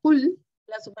 And you know, kul,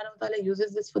 Allah subhanahu wa ta'ala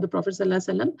uses this for the Prophet sallallahu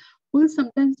alaihi wasallam. Kul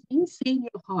sometimes means say in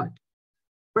your heart.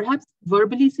 Perhaps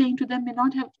verbally saying to them may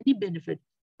not have any benefit,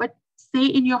 but say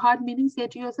in your heart, meaning say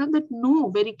to yourself that know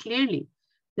very clearly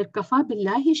that kafa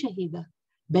billahi shahida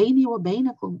bayni wa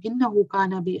baynakum innahu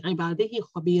kana bi ibadihi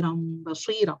khabiran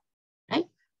basira. Right?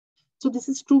 So this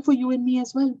is true for you and me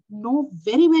as well. Know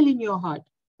very well in your heart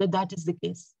that that is the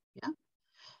case. Yeah.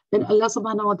 Then Allah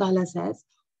subhanahu wa ta'ala says,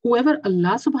 whoever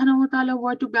Allah subhanahu wa ta'ala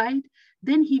were to guide,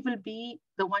 then he will be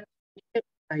the one who gives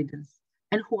guidance.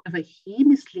 And whoever he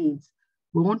misleads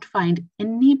won't find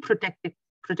any protective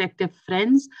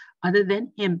friends other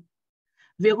than him.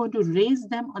 We are going to raise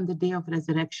them on the day of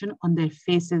resurrection on their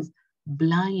faces,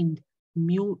 blind,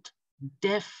 mute,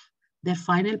 deaf. Their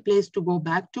final place to go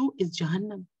back to is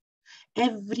Jahannam.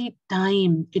 Every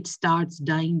time it starts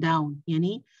dying down,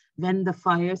 yani, when the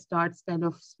fire starts kind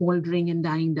of smoldering and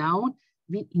dying down,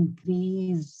 we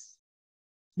increase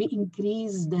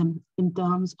them in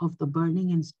terms of the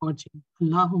burning and scorching.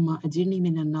 Allahumma ajirni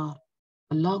minan nar.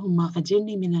 Allahumma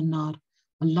ajirni minan nar.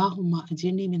 Allahumma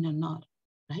ajirni minan nar.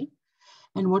 Right?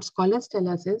 And what scholars tell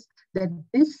us is that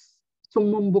this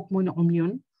summum bukmun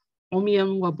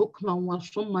umyam wa bukman wa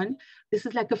summan, this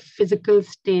is like a physical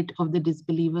state of the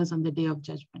disbelievers on the day of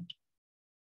judgment.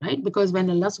 Right? Because when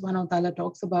Allah subhanahu wa ta'ala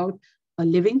talks about a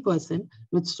living person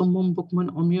with summum bukmun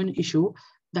umyun issue,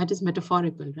 that is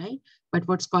metaphorical, right? But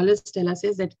what scholars tell us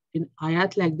is that in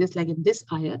ayat like this, like in this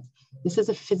ayat, this is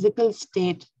a physical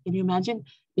state. Can you imagine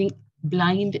being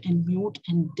blind and mute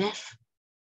and deaf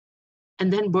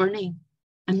and then burning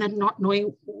and then not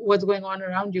knowing what's going on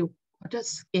around you? What a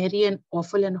scary and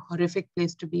awful and horrific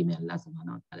place to be. May Allah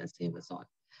subhanahu wa ta'ala save us all.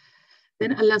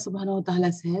 Then Allah subhanahu wa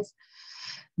ta'ala says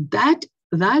that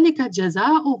ذَلِكَ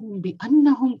جَزَاؤُهُمْ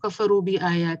بِأَنَّهُمْ كَفَرُوا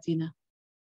بِآيَاتِنَا.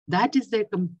 That is their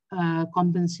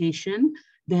compensation,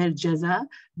 their jaza,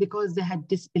 because they had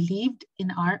disbelieved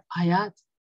in our ayat,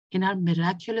 in our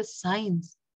miraculous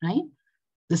signs, right?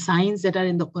 the signs that are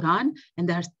in the Quran, and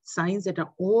there are signs that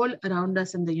are all around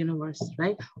us in the universe,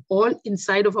 right? All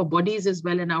inside of our bodies as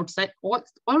well and outside. All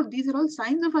of these are all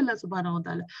signs of Allah subhanahu wa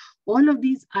ta'ala. All of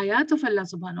these ayat of Allah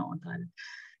subhanahu wa ta'ala.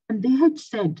 And they had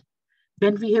said,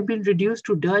 when we have been reduced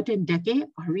to dirt and decay,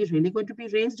 are we really going to be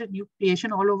raised a new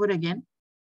creation all over again?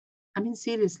 I mean,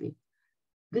 seriously,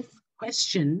 this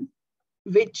question,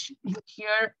 which you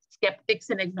hear skeptics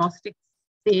and agnostics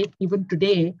say even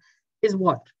today, is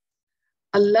what?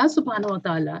 Allah subhanahu wa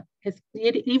ta'ala has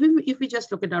created, even if we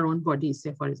just look at our own bodies,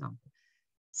 say, for example,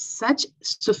 such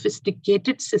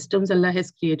sophisticated systems Allah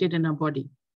has created in our body.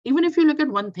 Even if you look at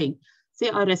one thing, say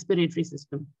our respiratory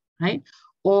system, right?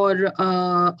 Or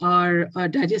our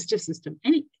digestive system.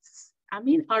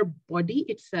 Our body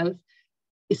itself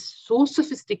is so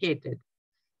sophisticated.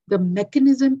 The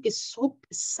mechanism is so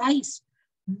precise.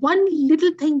 One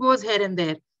little thing goes here and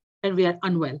there, and we are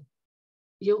unwell.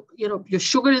 Your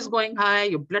sugar is going high,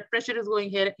 your blood pressure is going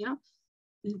here,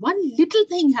 one little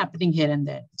thing happening here and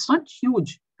there. It's not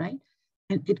huge, right?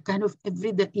 And it kind of,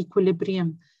 the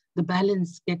equilibrium, the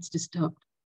balance gets disturbed.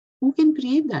 Who can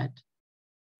create that?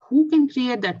 Who can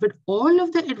create that? With all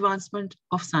of the advancement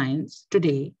of science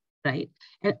today, right?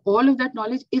 And all of that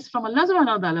knowledge is from Allah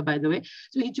subhanahu wa ta'ala, by the way.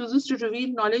 So he chooses to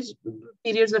reveal knowledge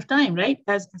periods of time, right?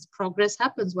 As progress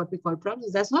happens, what we call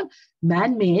progress. That's not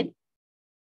man-made.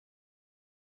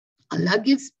 Allah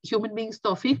gives human beings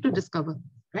tawfiq to discover,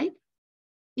 right?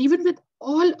 Even with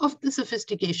all of the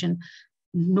sophistication,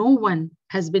 no one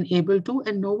has been able to,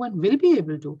 and no one will be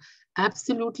able to,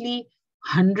 absolutely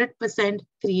 100%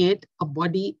 create a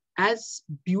body as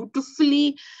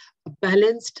beautifully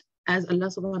balanced as Allah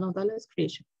subhanahu wa ta'ala's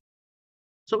creation.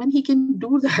 So when he can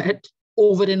do that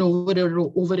over and over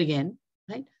and over again,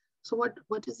 right? So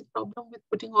what is the problem with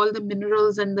putting all the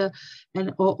minerals and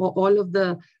all of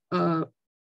the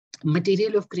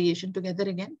material of creation together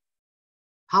again?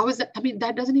 How is that? I mean,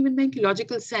 that doesn't even make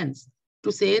logical sense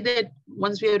to say that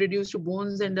once we are reduced to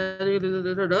bones and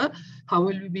how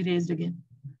will we be raised again?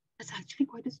 That's actually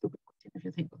quite a stupid question if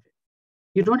you think of it.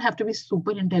 You don't have to be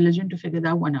super intelligent to figure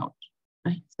that one out,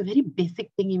 right? It's a very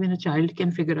basic thing even a child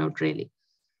can figure out, really.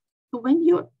 So when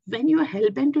you're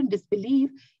hell-bent on disbelief,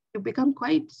 you become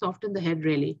quite soft in the head,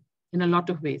 really, in a lot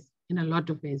of ways,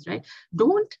 right?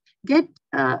 Don't get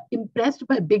impressed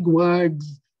by big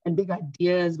words and big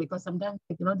ideas, because sometimes,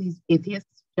 these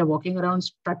atheists are walking around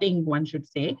strutting, one should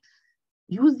say,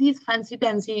 use these fancy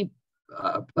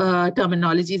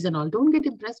terminologies and all. Don't get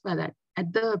impressed by that.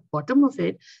 At the bottom of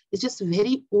it is just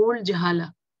very old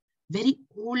jahala, very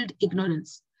old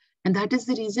ignorance. And that is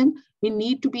the reason we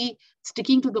need to be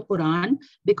sticking to the Quran,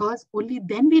 because only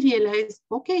then we realize,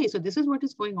 okay, so this is what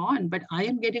is going on, but I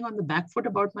am getting on the back foot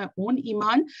about my own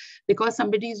iman because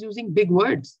somebody is using big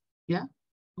words. Yeah.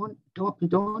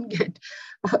 Don't get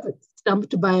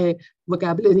stumped by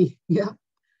vocabulary. Yeah.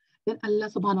 Then Allah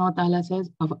subhanahu wa ta'ala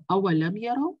says, awalam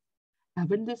yaraw?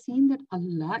 Haven't they seen that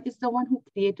Allah is the one who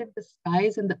created the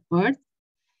skies and the earth,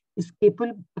 is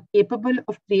capable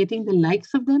of creating the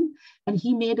likes of them, and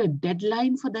he made a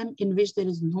deadline for them in which there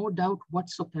is no doubt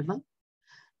whatsoever?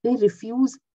 They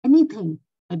refuse anything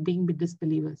at being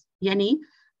disbelievers. Yani,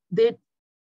 there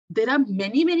are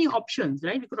many options,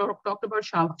 right? We could have talked about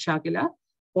Shakila.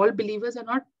 All believers are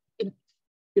not,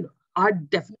 are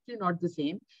definitely not the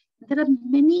same. There are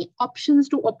many options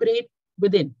to operate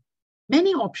within,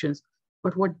 many options.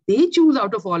 But what they choose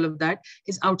out of all of that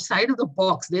is outside of the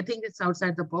box. They think it's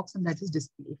outside the box, and that is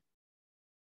disbelief.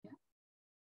 Yeah?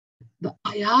 The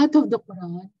ayat of the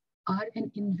Quran are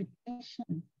an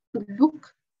invitation to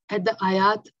look at the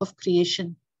ayat of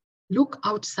creation. Look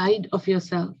outside of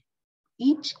yourself.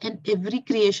 Each and every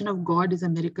creation of God is a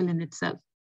miracle in itself.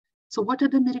 So what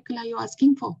other miracle are you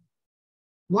asking for?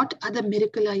 What other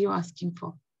miracle are you asking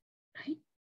for? Right?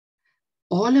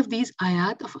 All of these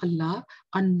ayat of Allah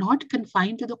are not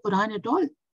confined to the Quran at all.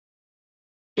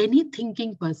 Any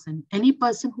thinking person, any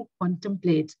person who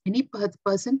contemplates, any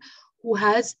person who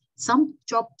has some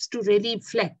chops to really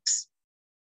flex,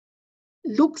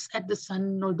 looks at the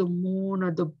sun or the moon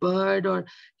or the bird or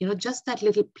just that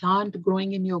little plant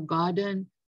growing in your garden,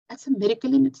 that's a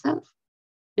miracle in itself.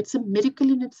 It's a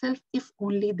miracle in itself if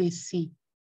only they see,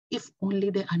 if only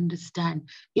they understand,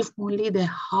 if only their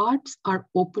hearts are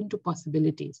open to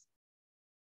possibilities,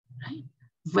 right?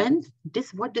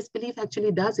 What disbelief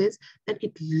actually does is that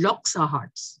it locks our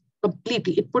hearts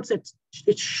completely.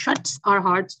 It shuts our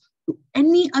hearts to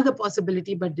any other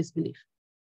possibility but disbelief,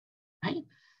 right?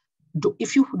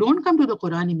 If you don't come to the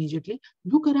Quran immediately,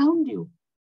 look around you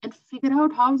and figure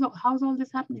out how's all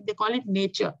this happening. They call it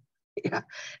nature. Yeah.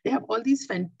 They have all these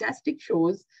fantastic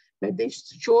shows that they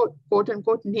show, quote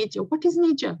unquote, nature. What is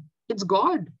nature? It's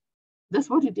God. That's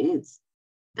what it is.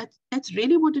 That's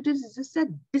really what it is. It's just a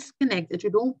disconnect that you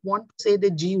don't want to say the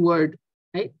G word,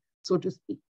 right? So to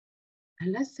speak.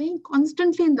 Allah is saying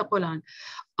constantly in the Quran,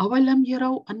 أَوَلَمْ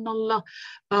يَرَوْا أَنَّ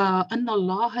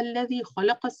اللَّهَ الَّذِي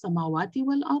خَلَقَ السَّمَاوَاتِ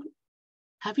وَالْأَرْضِ.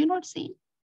 Have you not seen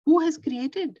who has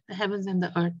created the heavens and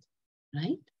the earth,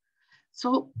 right?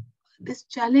 So this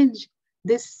challenge,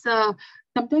 this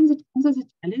sometimes it comes as a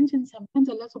challenge, and sometimes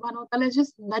Allah subhanahu wa ta'ala is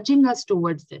just nudging us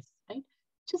towards this, right?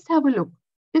 Just have a look,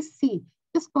 just see,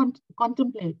 just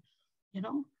contemplate,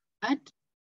 that,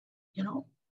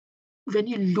 when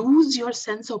you lose your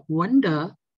sense of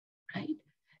wonder, right?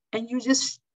 And you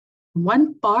just,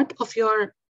 one part of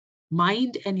your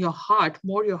mind and your heart,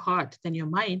 more your heart than your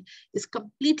mind, is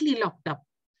completely locked up.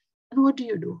 And what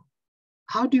do?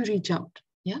 How do you reach out?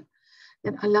 Yeah.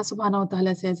 Then Allah subhanahu wa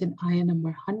ta'ala says in ayah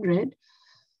number 100,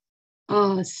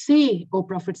 say, O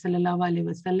Prophet sallallahu alaihi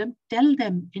wasallam, tell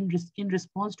them in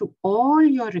response to all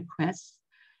your requests,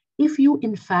 if you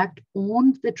in fact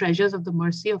owned the treasures of the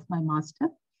mercy of my master,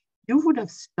 you would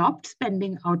have stopped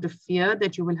spending out of fear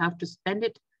that you will have to spend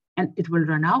it and it will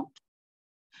run out.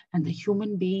 And the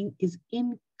human being is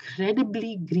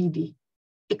incredibly greedy,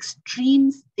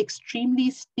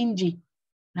 extremely stingy,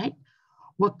 right?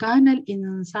 وَكَانَ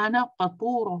الْإِنسَانَ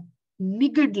قَطُورًا,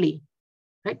 niggardly,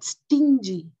 right?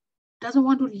 Stingy, doesn't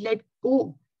want to let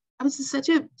go. I mean, it's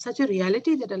such a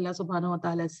reality that Allah subhanahu wa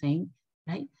ta'ala is saying,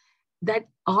 right? That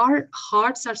our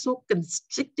hearts are so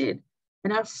constricted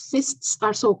and our fists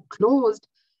are so closed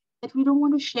that we don't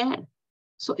want to share.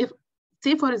 So if,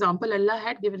 say for example, Allah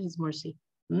had given his mercy,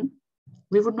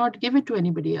 we would not give it to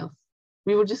anybody else.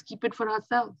 We would just keep it for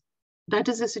ourselves. That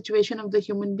is the situation of the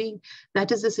human being.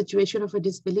 That is the situation of a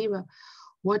disbeliever.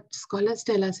 What scholars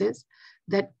tell us is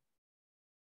that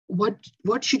what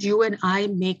should you and I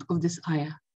make of this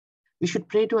ayah? We should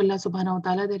pray to Allah subhanahu wa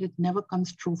ta'ala that it never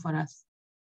comes true for us.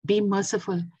 Be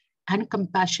merciful and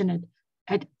compassionate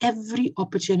at every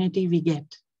opportunity we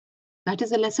get. That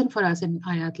is a lesson for us in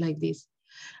ayat like these.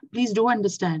 Please do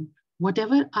understand,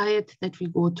 whatever ayat that we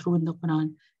go through in the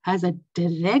Quran has a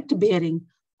direct bearing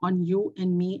on you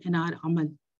and me and our amal,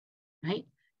 right?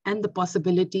 And the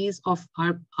possibilities of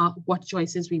our what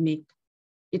choices we make.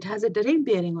 It has a direct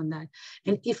bearing on that.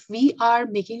 And if we are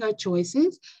making our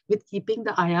choices with keeping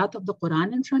the ayat of the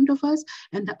Quran in front of us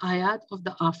and the ayat of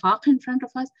the afaq in front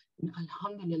of us, then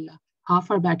alhamdulillah,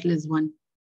 half our battle is won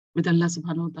with Allah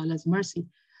subhanahu wa ta'ala's mercy.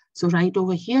 So right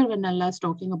over here, when Allah is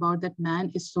talking about that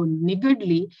man is so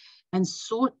niggardly and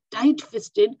so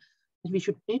tight-fisted, that we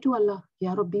should pray to Allah,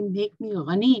 Ya Rabbi, make me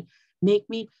ghani, make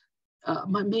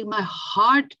my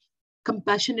heart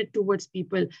compassionate towards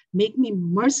people, make me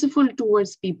merciful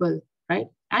towards people, right?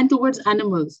 And towards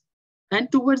animals,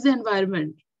 and towards the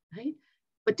environment, right?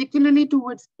 Particularly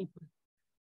towards people,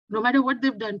 no matter what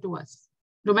they've done to us,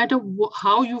 no matter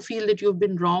how you feel that you've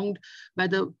been wronged by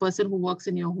the person who works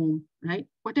in your home, right?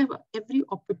 Whatever, every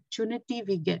opportunity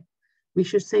we get, we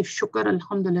should say, Shukr,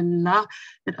 Alhamdulillah,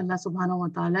 that Allah subhanahu wa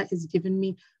ta'ala has given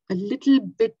me a little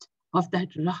bit of that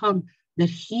raham that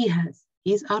He has.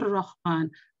 He's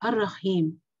Ar-Rahman,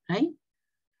 Ar-Rahim, right?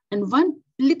 And one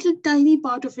little tiny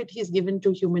part of it He's given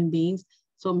to human beings.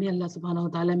 So may Allah subhanahu wa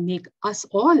ta'ala make us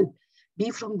all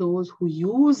be from those who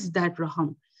use that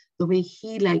raham the way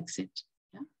He likes it.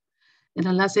 Yeah? And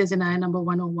Allah says in ayah number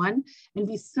 101, and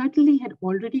we certainly had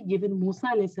already given Musa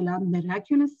alayhi salam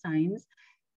miraculous signs.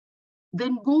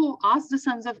 Then go ask the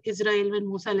sons of Israel when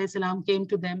Musa alayhi salam came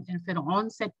to them, and Pharaoh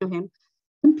said to him,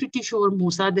 I'm pretty sure,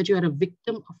 Musa, that you are a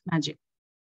victim of magic.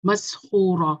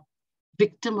 Mashura,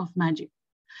 victim of magic.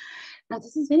 Now,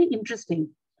 this is very interesting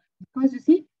because you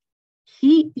see,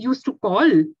 he used to call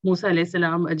Musa alayhi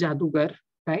salam a jadugar,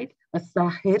 right? A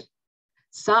sahir.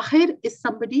 Sahir is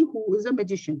somebody who is a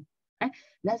magician. Right?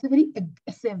 That's a very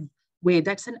aggressive way.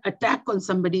 That's an attack on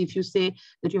somebody if you say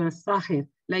that you're a sahir,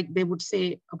 like they would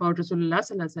say about Rasulullah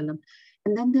sallallahu alaihi wasallam.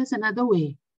 And then there's another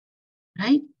way,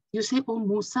 right? You say, oh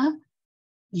Musa,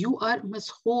 you are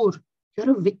mashur.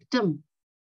 You're a victim.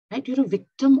 Right? You're a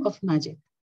victim of magic.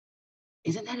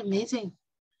 Isn't that amazing?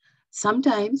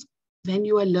 Sometimes when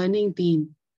you are learning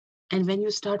deen and when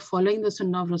you start following the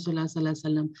sunnah of Rasulullah sallallahu alaihi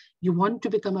wasallam, you want to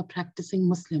become a practicing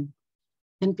Muslim.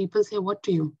 Then people say, what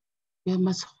to you? You're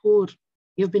mashur.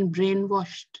 You've been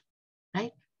brainwashed,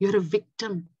 right? You're a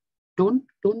victim. Don't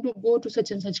go to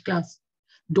such and such class.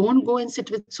 Don't go and sit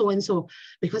with so-and-so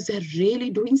because they're really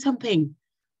doing something.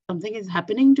 Something is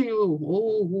happening to you.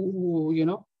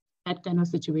 Oh, that kind of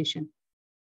situation,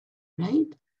 right?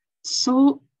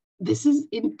 So this is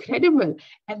incredible.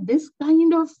 And this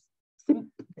kind of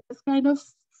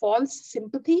false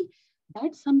sympathy,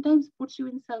 that sometimes puts you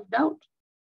in self-doubt.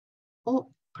 Oh,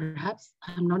 perhaps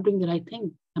I'm not doing the right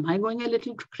thing. Am I going a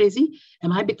little crazy?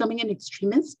 Am I becoming an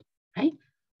extremist? Right?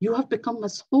 You have become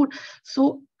mashoor.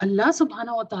 So Allah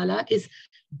subhanahu wa ta'ala is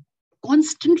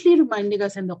constantly reminding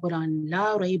us in the Quran,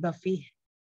 La rayba fih.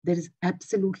 There is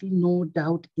absolutely no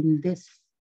doubt in this.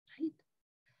 Right?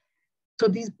 So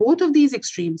both of these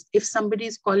extremes, if somebody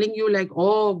is calling you like,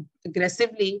 oh,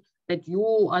 aggressively, that you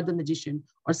are the magician,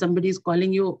 or somebody is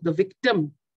calling you the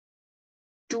victim,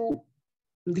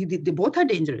 they both are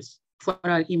dangerous for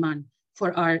our iman,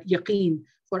 for our yaqeen,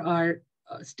 for our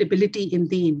stability in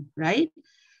deen, right?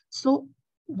 So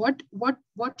what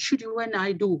should you and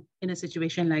I do in a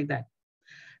situation like that?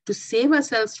 To save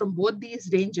ourselves from both these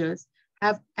dangers,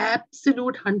 have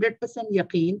absolute 100%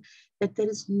 yaqeen that there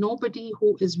is nobody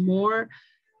who is more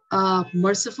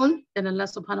merciful than Allah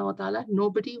subhanahu wa ta'ala,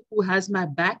 nobody who has my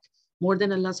back more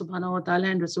than Allah subhanahu wa ta'ala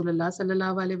and Rasulullah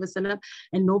sallallahu alayhi wa sallam,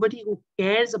 and nobody who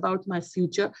cares about my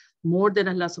future more than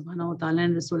Allah subhanahu wa ta'ala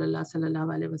and Rasulullah sallallahu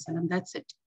alayhi wa sallam. That's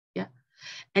it. Yeah.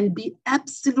 And be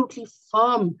absolutely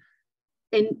firm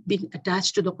in being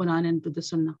attached to the Quran and to the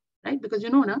Sunnah. Right? Because you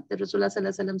know, na, that Rasulullah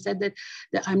sallallahu alayhi wa sallam said that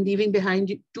I'm leaving behind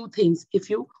you two things.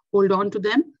 If you hold on to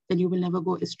them, then you will never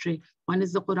go astray. One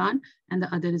is the Quran and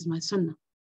the other is my Sunnah.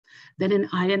 Then in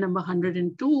ayah number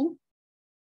 102,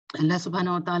 Allah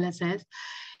subhanahu wa ta'ala says,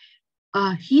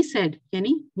 he said,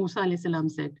 Yani Musa alayhi salam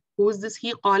said, who is this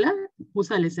he? Qala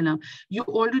Musa alayhi salam. You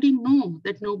already know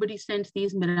that nobody sends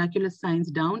these miraculous signs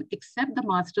down except the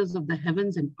masters of the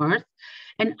heavens and earth.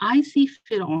 And I see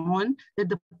Fir'aun that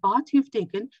the path you've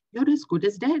taken, you're as good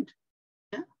as dead.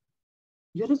 Yeah?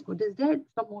 You're as good as dead.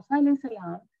 So Musa alayhi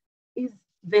salam is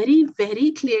very,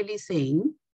 very clearly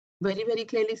saying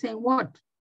what?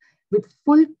 With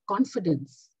full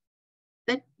confidence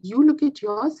that you look at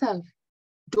yourself.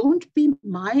 Don't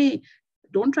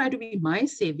try to be my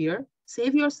savior.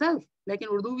 Save yourself. Like in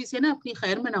Urdu, we say, na, apni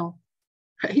khair manao.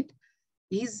 Right?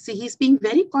 He's being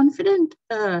very confident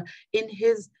in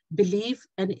his belief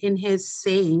and in his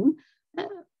saying,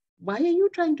 why are you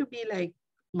trying to be like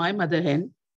my mother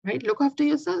hen? Right? Look after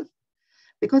yourself.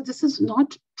 Because this is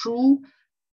not true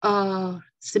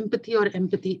sympathy or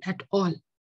empathy at all.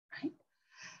 Right?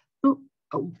 So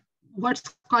what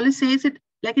scholars say is it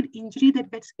like an injury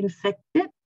that gets infected,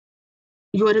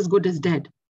 you are as good as dead.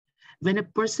 When a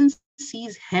person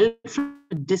sees hell from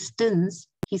a distance,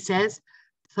 he says,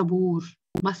 sabur,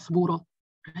 masbura,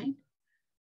 right?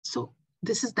 So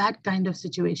this is that kind of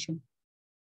situation.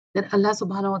 Then Allah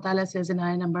subhanahu wa ta'ala says in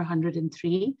ayah number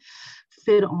 103,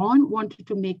 Fir'aun wanted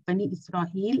to make Bani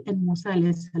Israel and Musa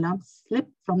alayhi salam slip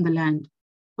from the land.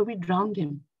 So we drowned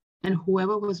him and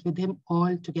whoever was with him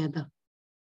all together.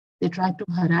 They tried to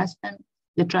harass them.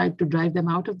 They tried to drive them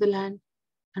out of the land.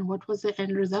 And what was the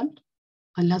end result?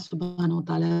 Allah subhanahu wa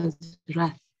ta'ala's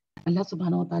wrath. Allah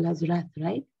subhanahu wa ta'ala's wrath,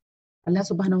 right? Allah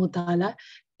subhanahu wa ta'ala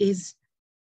is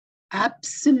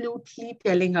absolutely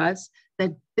telling us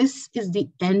that this is the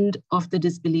end of the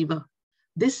disbeliever.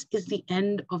 This is the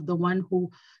end of the one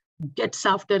who gets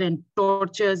after and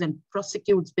tortures and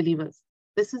prosecutes believers.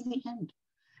 This is the end.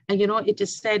 And you know, it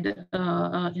is said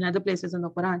in other places in the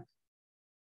Quran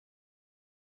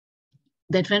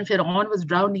that when Fir'aun was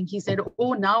drowning, he said,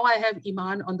 oh, now I have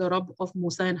iman on the Rabb of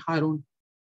Musa and Harun.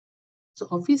 So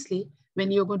obviously,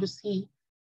 when you're going to see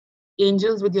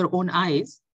angels with your own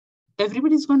eyes,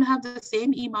 everybody's going to have the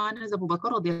same iman as Abu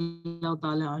Bakr radiallahu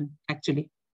ta'ala, actually.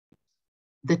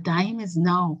 The time is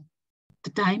now. The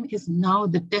time is now.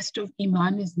 The test of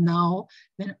iman is now,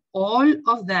 when all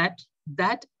of that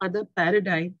other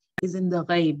paradigm is in the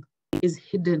ghaib, is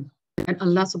hidden. And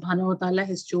Allah subhanahu wa ta'ala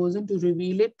has chosen to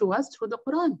reveal it to us through the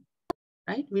Quran,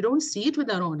 right? We don't see it with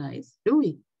our own eyes, do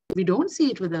we? We don't see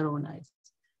it with our own eyes.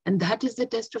 And that is the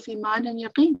test of iman and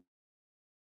yaqeen.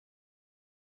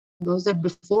 Those that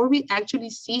before we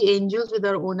actually see angels with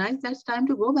our own eyes, that's time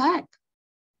to go back.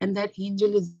 And that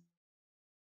angel is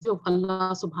of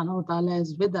Allah subhanahu wa ta'ala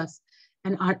is with us.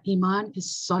 And our iman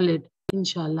is solid,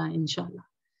 inshallah, inshallah.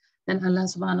 Then Allah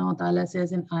subhanahu wa ta'ala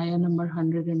says in ayah number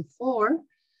 104,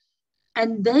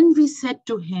 and then we said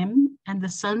to him and the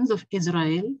sons of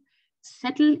Israel,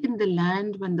 settle in the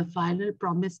land when the final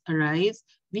promise arrives.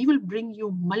 We will bring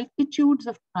you multitudes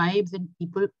of tribes and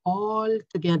people all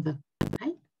together.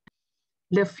 Right?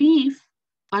 Lafif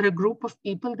are a group of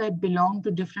people that belong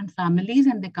to different families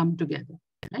and they come together.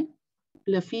 Right?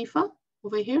 Lafifa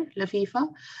over here,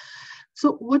 Lafifa.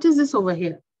 So what is this over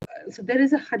here? So there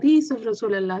is a hadith of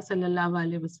Rasulullah sallallahu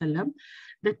alaihi wasallam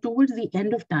that towards the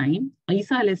end of time,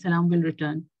 Isa alayhi salam will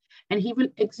return and he will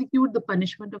execute the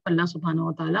punishment of Allah subhanahu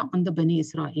wa ta'ala on the Bani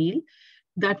Israel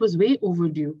that was way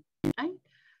overdue, right?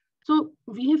 So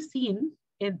we have seen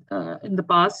in the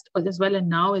past as well and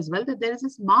now as well that there is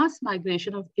this mass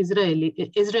migration of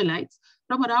Israelites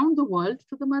from around the world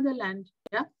to the motherland.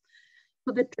 Yeah.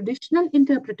 So the traditional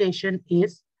interpretation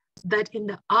is that in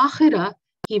the Akhirah,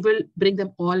 he will bring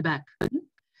them all back.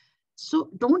 So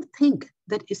don't think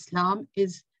that Islam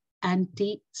is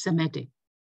anti-Semitic,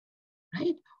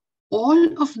 right?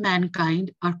 All of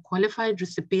mankind are qualified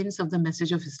recipients of the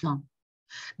message of Islam.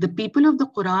 The people of the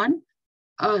Quran,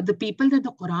 the people that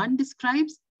the Quran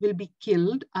describes will be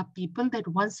killed are people that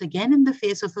once again in the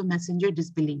face of a messenger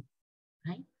disbelieve,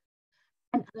 right?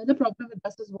 And another problem with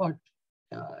us is what?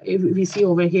 If we see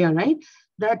over here, right?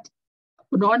 That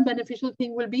non-beneficial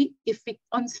thing will be if we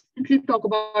constantly talk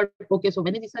about, okay, so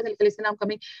when is Isa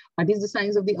coming? Are these the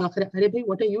signs of the Akhirah? Bhai,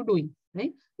 what are you doing,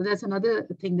 right? So that's another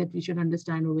thing that we should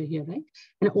understand over here, right?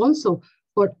 And also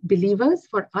for believers,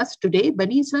 for us today,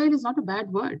 Bani Israel is not a bad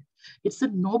word. It's a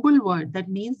noble word that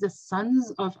means the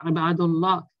sons of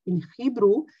Ibadullah. In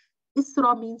Hebrew,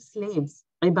 Isra means slaves.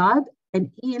 Ibad and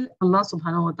Il, Allah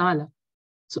subhanahu wa ta'ala.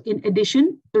 So in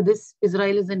addition to this,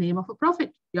 Israel is the name of a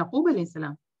prophet, Yaqub alayhi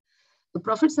salam. The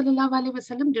Prophet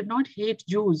ﷺ did not hate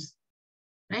Jews,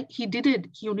 right? He did it.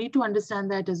 You need to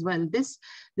understand that as well. This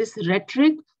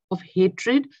rhetoric of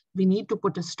hatred, we need to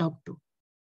put a stop to,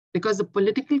 because the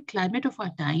political climate of our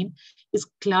time is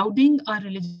clouding our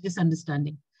religious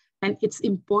understanding. And it's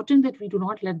important that we do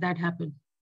not let that happen,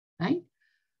 right?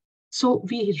 So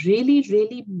we really,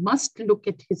 really must look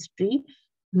at history,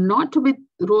 not with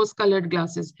rose-colored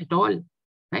glasses at all.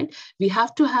 Right? We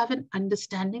have to have an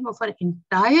understanding of our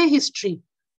entire history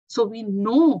so we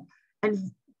know and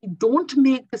we don't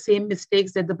make the same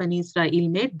mistakes that the Bani Israel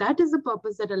made. That is the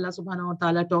purpose that Allah subhanahu wa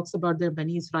ta'ala talks about the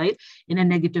Bani Israel in a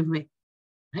negative way.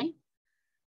 Right?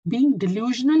 Being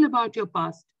delusional about your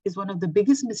past is one of the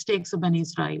biggest mistakes of Bani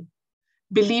Israel.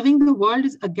 Believing the world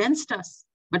is against us,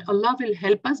 but Allah will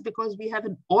help us because we have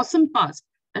an awesome past.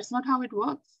 That's not how it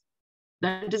works.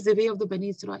 That is the way of the Bani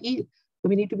Israel. So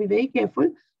we need to be very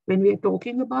careful when we are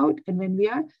talking about and when we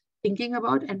are thinking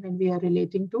about and when we are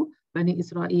relating to Bani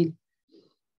Israel.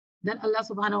 Then Allah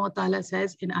subhanahu wa ta'ala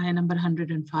says in ayah number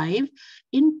 105,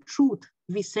 in truth,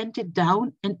 we sent it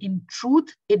down and in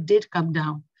truth, it did come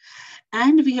down.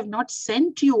 And we have not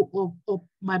sent you, O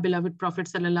my beloved Prophet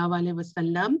sallallahu alaihi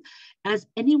wasallam, as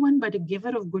anyone but a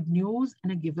giver of good news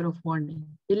and a giver of warning.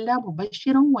 Illa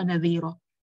mubashiran wa nadhira.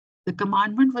 The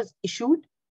commandment was issued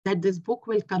that this book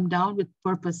will come down with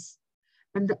purpose.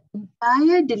 And the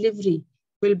entire delivery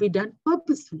will be done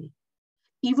purposefully.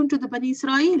 Even to the Bani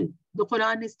Israel, the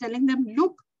Quran is telling them,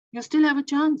 look, you still have a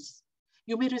chance.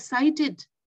 You may recite it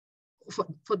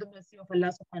for the mercy of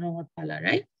Allah subhanahu wa ta'ala,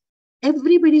 right?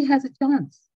 Everybody has a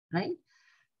chance, right?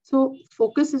 So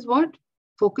focus is what?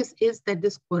 Focus is that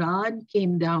this Quran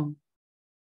came down.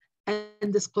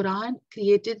 And this Quran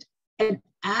created an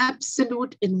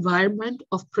absolute environment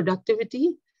of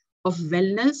productivity, of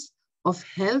wellness, of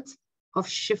health, of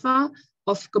shifa,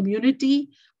 of community,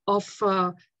 of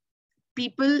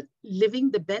people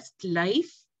living the best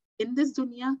life in this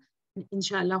dunya, and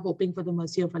inshallah hoping for the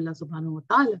mercy of Allah subhanahu wa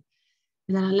ta'ala.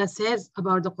 And then Allah says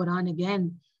about the Quran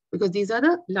again, because these are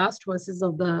the last verses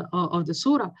of the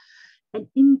surah, an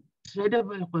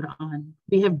incredible Quran.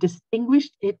 We have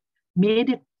distinguished it, made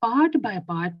it part by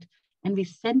part, and we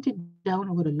sent it down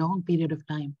over a long period of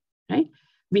time, right?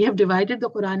 We have divided the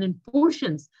Quran in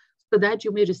portions so that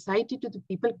you may recite it to the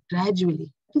people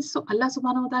gradually. So Allah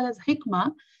subhanahu wa ta'ala's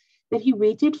hikmah that he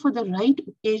waited for the right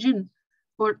occasion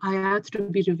for ayat to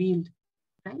be revealed,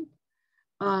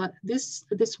 right?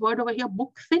 This word over here,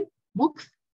 mukthin,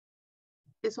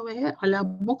 this over here, Allah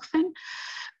mukthin,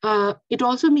 it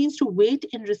also means to wait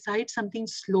and recite something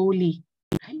slowly,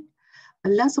 right?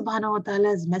 Allah subhanahu wa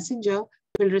ta'ala's messenger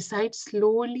will recite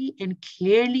slowly and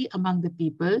clearly among the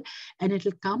people, and it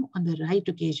will come on the right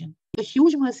occasion. A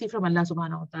huge mercy from Allah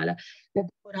subhanahu wa ta'ala that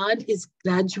the Quran is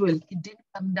gradual. It didn't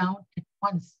come down at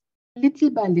once, little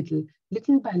by little,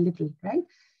 right?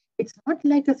 It's not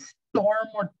like a storm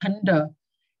or thunder.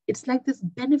 It's like this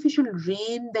beneficial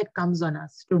rain that comes on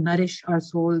us to nourish our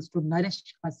souls, to nourish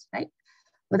us, right?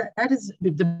 But that is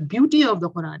the beauty of the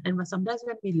Quran. And sometimes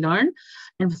when we learn,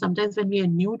 and sometimes when we are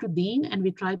new to Deen and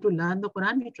we try to learn the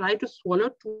Quran, we try to swallow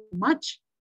too much,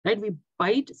 right? We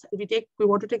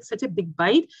want to take such a big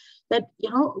bite that,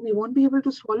 we won't be able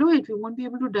to swallow it. We won't be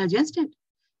able to digest it.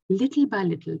 Little by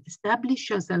little, establish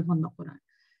yourself on the Quran.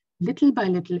 little by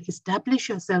little, establish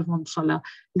yourself on salah.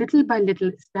 Little by little,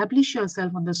 establish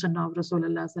yourself on the sunnah of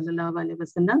Rasulullah sallallahu alaihi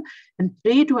wasallam, and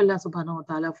pray to Allah subhanahu wa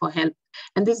ta'ala for help.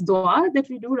 And this dua that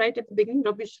we do right at the beginning,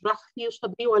 Rabbi shrah li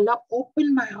sadri, oh Allah,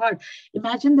 open my heart.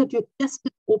 Imagine that your chest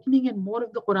is opening and more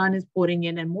of the Quran is pouring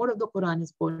in, and more of the Quran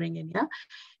is pouring in, yeah?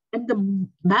 And the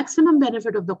maximum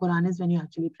benefit of the Quran is when you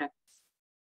actually practice.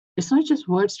 It's not just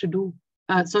words to do.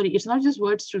 It's not just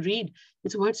words to read.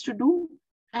 It's words to do,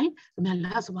 right? So may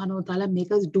Allah subhanahu wa ta'ala make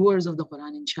us doers of the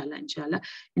Quran, inshallah, inshallah,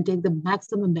 and take the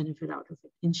maximum benefit out of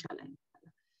it, inshallah,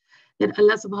 inshallah. Then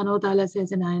Allah subhanahu wa ta'ala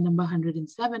says in ayah number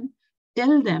 107,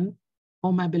 tell them,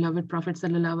 O my beloved Prophet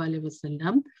sallallahu alaihi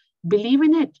wasallam, believe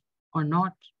in it or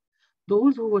not.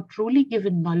 Those who were truly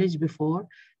given knowledge before,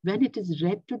 when it is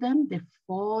read to them, they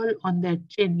fall on their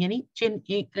chin. Yani chin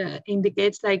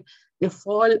indicates like they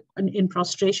fall in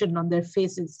prostration on their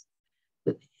faces.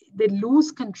 They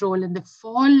lose control and they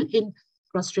fall in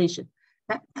prostration.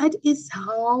 That is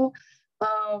how,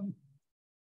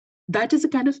 that is a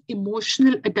kind of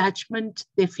emotional attachment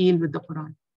they feel with the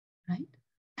Quran, right?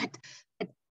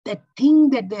 That thing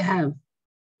that they have,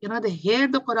 you know, they hear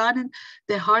the Quran and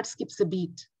their heart skips a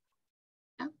beat.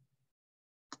 Yeah?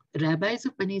 Rabbis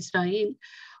of Bani Israel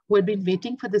who had been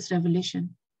waiting for this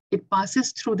revelation, it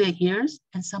passes through their ears,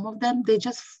 and some of them, they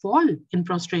just fall in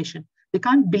prostration. They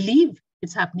can't believe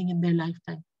it's happening in their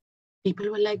lifetime.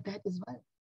 People were like that as well,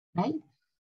 right?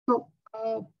 So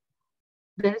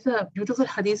there is a beautiful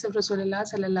hadith of Rasulullah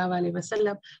sallallahu alaihi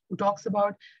wasallam who talks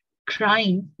about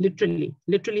crying, literally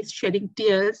shedding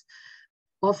tears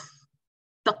of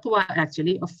taqwa,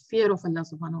 actually, of fear of Allah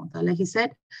subhanahu wa ta'ala. He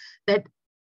said that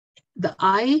the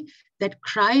eye that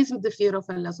cries with the fear of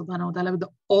Allah subhanahu wa ta'ala, with the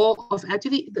awe of,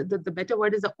 actually the better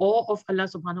word is the awe of Allah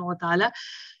subhanahu wa ta'ala,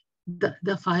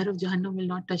 the fire of Jahannam will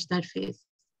not touch that face.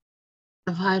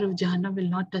 The fire of Jahannam will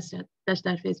not touch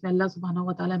that face. May Allah subhanahu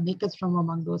wa ta'ala make us from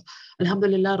among those.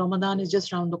 Alhamdulillah, Ramadan is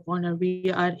just around the corner.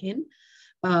 We are in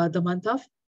the month of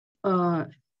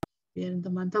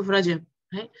Rajab,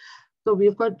 right? So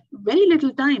we've got very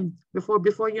little time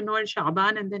before you know it,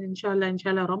 Sha'ban, and then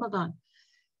inshallah Ramadan.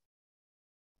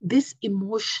 This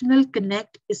emotional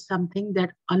connect is something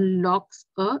that unlocks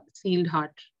a sealed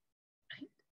heart. Right?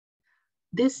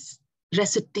 This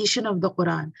recitation of the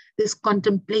Quran, this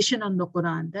contemplation on the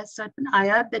Quran, there's certain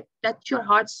ayat that touch your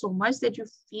heart so much that you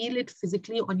feel it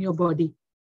physically on your body.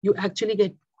 You actually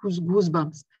get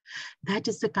goosebumps. That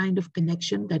is the kind of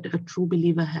connection that a true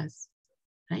believer has,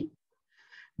 right?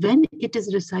 When it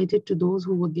is recited to those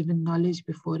who were given knowledge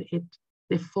before it,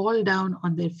 they fall down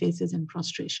on their faces in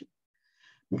prostration.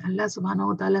 May Allah subhanahu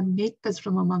wa ta'ala make us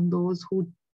from among those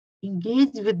who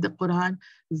engage with the Quran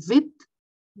with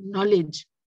knowledge,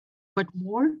 but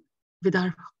more with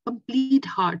our complete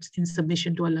hearts in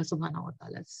submission to Allah subhanahu wa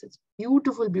ta'ala. It's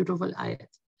beautiful, beautiful ayat.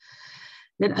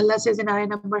 Then Allah says in ayah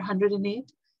number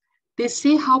 108, they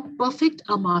say how perfect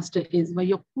our master is.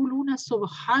 وَيَقُولُونَ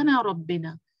سُبْحَانَ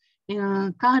رَبِّنَا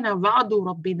إِن كَانَ وَعْدُ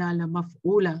رَبِّنَا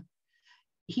لَمَفْعُولًا.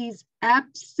 He's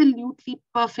absolutely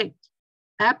perfect.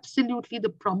 Absolutely, the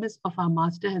promise of our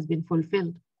master has been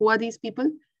fulfilled. Who are these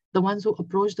people? The ones who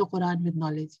approach the Quran with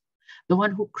knowledge. The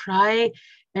one who cry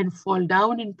and fall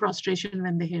down in prostration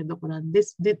when they hear the Quran.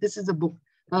 This is a book.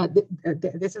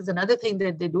 This is another thing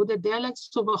that they do, that they are like,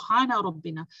 Subhana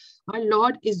Rabbina. Our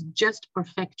Lord is just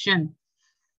perfection.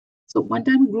 So one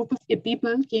time a group of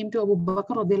people came to Abu Bakr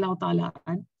radiallahu ta'ala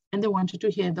and they wanted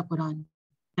to hear the Quran.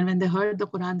 And when they heard the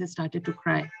Quran, they started to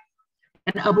cry.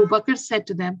 And Abu Bakr said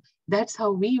to them, that's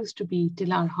how we used to be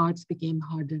till our hearts became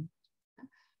hardened.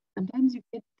 Sometimes you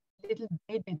get a little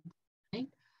jaded, right?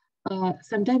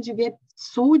 Sometimes you get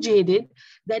so jaded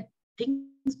that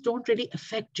things don't really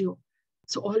affect you.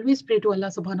 So always pray to Allah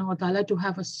subhanahu wa ta'ala to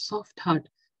have a soft heart,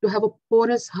 to have a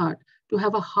porous heart, to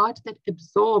have a heart that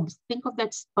absorbs. Think of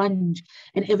that sponge.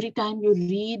 And every time you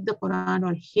read the Quran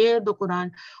or hear the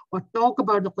Quran or talk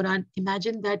about the Quran,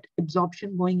 imagine that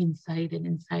absorption going inside and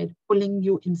inside, pulling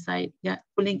you inside,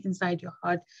 pulling inside your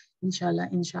heart, inshallah,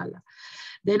 inshallah.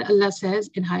 Then Allah says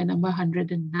in ayah number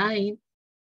 109,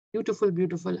 beautiful,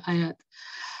 beautiful ayat.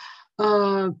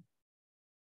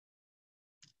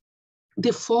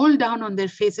 They fall down on their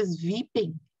faces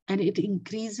weeping, and it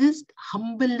increases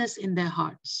humbleness in their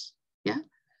hearts. Yeah,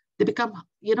 they become,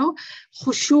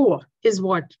 khushu' is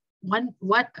what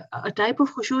a type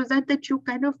of khushu' is that you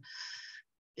kind of,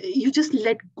 you just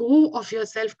let go of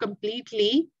yourself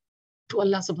completely to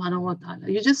Allah subhanahu wa ta'ala.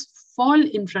 You just fall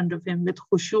in front of him with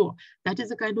khushu'. That is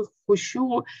a kind of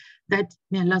khushu' that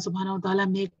may Allah subhanahu wa ta'ala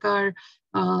make our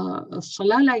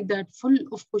salah like that, full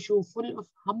of khushu', full of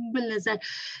humbleness, that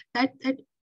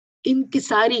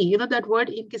Inkisari, you know that word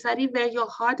inkisari, where your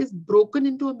heart is broken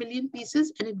into a million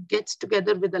pieces and it gets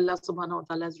together with Allah subhanahu wa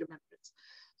ta'ala's remembrance.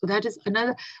 So that is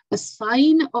another, a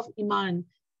sign of Iman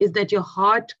is that your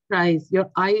heart cries, your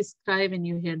eyes cry when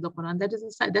you hear the Quran. That is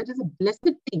a sign, that is a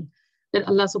blessed thing that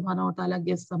Allah subhanahu wa ta'ala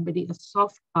gives somebody a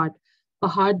soft heart, a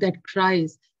heart that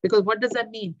cries. Because what does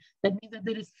that mean? That means that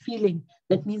there is feeling,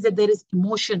 that means that there is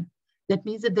emotion, that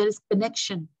means that there is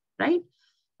connection, right?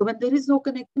 So when there is no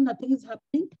connection, nothing is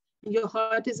happening, and your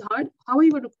heart is hard, how are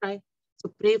you going to cry?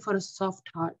 So pray for a soft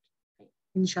heart,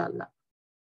 inshallah.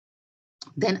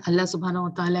 Then Allah subhanahu wa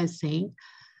ta'ala is saying,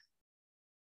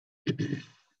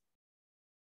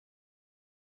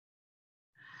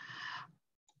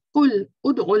 Qul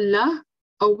ud'u Allah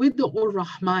aw ud'u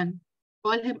Rahman.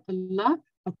 Call him Allah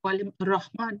or call him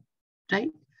Rahman,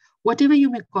 right? Whatever you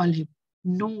may call him,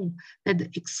 know that the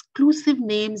exclusive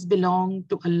names belong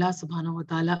to Allah subhanahu wa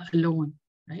ta'ala alone,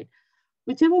 right?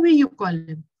 Whichever way you call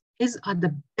him, his are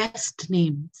the best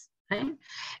names, right?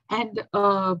 And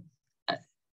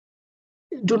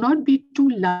do not be too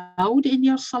loud in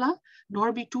your salah,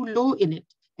 nor be too low in it,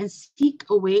 and seek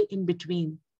a way in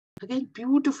between. Again,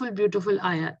 beautiful, beautiful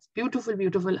ayats, beautiful,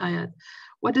 beautiful ayat.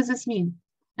 What does this mean,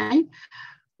 right?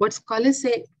 What scholars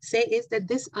say is that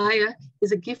this ayah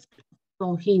is a gift of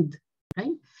Tawheed,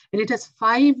 right? And it has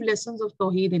 5 lessons of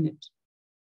Tawheed in it.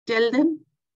 Tell them,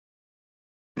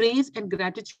 praise and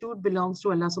gratitude belongs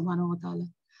to Allah subhanahu wa ta'ala,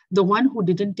 the one who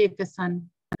didn't take a son,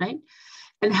 right?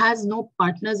 And has no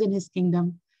partners in his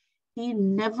kingdom. He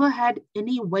never had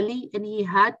any wali, and he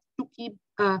had to keep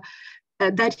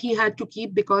that he had to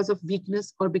keep because of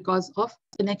weakness or because of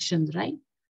connections, right?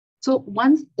 So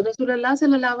once Rasulullah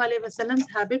sallallahu alaihi wasallam's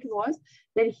habit was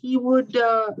that he would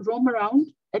roam around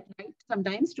at night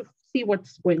sometimes to see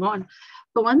what's going on.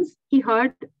 So once he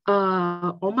heard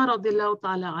Umar radiallahu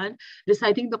ta'ala an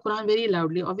reciting the Quran very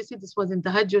loudly. Obviously, this was in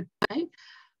Tahajjud, right?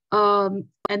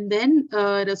 And then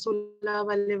Rasulullah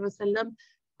alaihi wasallam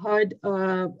heard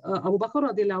Abu Bakr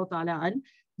radiallahu ta'ala an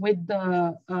with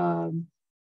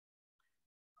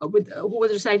who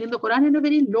was reciting the Quran in a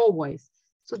very low voice.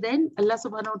 So then Allah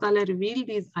subhanahu wa ta'ala revealed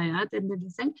these ayat, and then he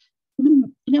said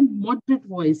in a moderate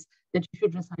voice that you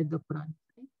should recite the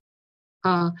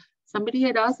Quran. Somebody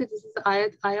had asked if this is the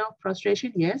ayah of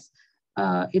prostration. Yes,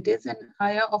 it is an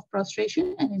ayah of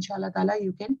prostration, and inshallah ta'ala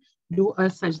you can do a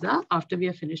sajda after we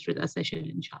are finished with our session,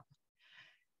 inshallah.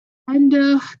 And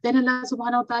then Allah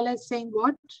subhanahu wa ta'ala is saying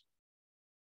what?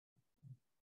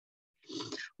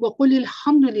 وَقُلِ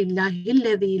الْحَمْدُ لِلَّهِ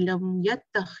الَّذِي لَمْ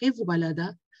يَتَّخِذْ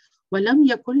وَلَدًا وَلَمْ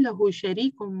يَكُنْ لَهُ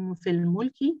شَرِيكٌ فِي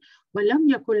الْمُلْكِ وَلَمْ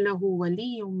يَكُنْ لَهُ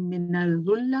وَلِيٌّ مِّنَ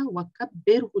الذُّلِّ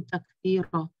وَكَبِّرْهُ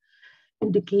تَكْبِيرًا.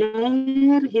 And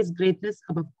declare his greatness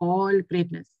above all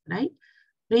greatness, right?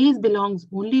 Praise belongs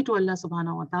only to Allah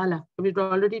subhanahu wa ta'ala. We've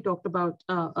already talked about,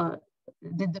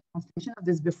 did the translation of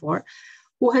this before,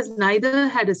 who has neither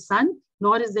had a son,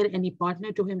 nor is there any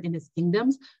partner to him in his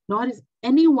kingdoms, nor is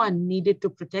anyone needed to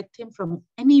protect him from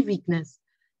any weakness,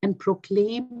 and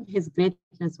proclaim his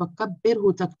greatness.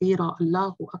 وَكَبِّرْهُ تَكْبِيرًا.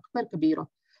 Allahu Akbar kabira.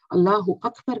 Allahu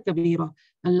Akbar kabira.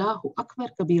 Allahu Akbar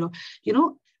kabira. You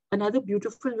know, another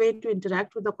beautiful way to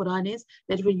interact with the Quran is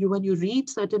that when you read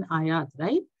certain ayat,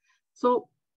 right? So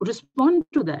respond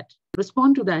to that.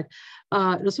 Respond to that.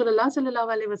 Rasulullah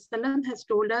sallallahu alaihi wasallam has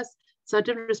told us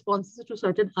certain responses to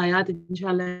certain ayat.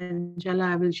 Inshallah,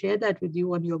 I will share that with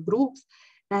you on your groups.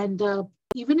 And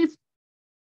even if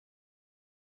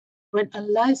when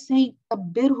Allah is saying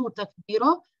Kabbirhu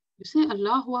takbira, you say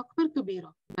Allahu Akbar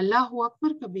kabira. Allahu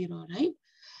Akbar kabira, right?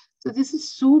 So this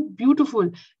is so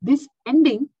beautiful. This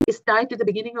ending is tied to the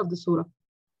beginning of the surah.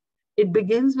 It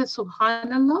begins with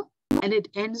Subhanallah and it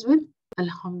ends with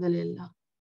Alhamdulillah.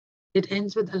 It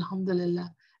ends with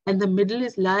Alhamdulillah. And the middle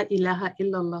is La ilaha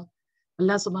illallah.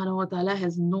 Allah subhanahu wa ta'ala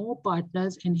has no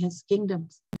partners in his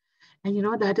kingdoms. And you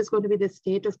know, that is going to be the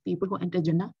state of people who enter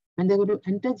Jannah. When they're going to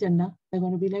enter Jannah, they're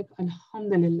going to be like,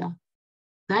 Alhamdulillah.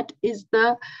 That is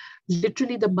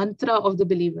literally the mantra of the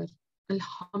believer.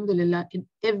 Alhamdulillah, in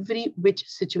every which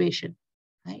situation,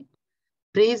 right?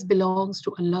 Praise belongs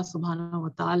to Allah subhanahu wa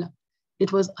ta'ala.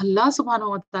 It was Allah subhanahu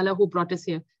wa ta'ala who brought us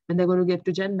here. When they're going to get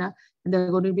to Jannah, and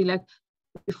they're going to be like,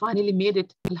 we finally made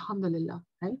it, Alhamdulillah,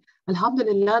 right?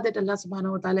 Alhamdulillah that Allah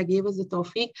subhanahu wa ta'ala gave us the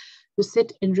tawfiq to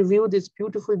sit and review this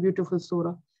beautiful, beautiful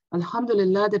surah.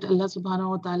 Alhamdulillah that Allah subhanahu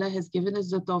wa ta'ala has given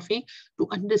us the tawfiq to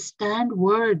understand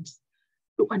words,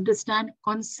 to understand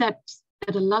concepts,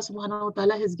 that Allah subhanahu wa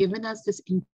ta'ala has given us this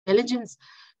intelligence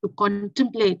to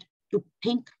contemplate, to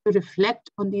think, to reflect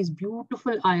on these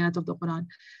beautiful ayat of the Quran.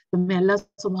 So may Allah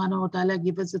subhanahu wa ta'ala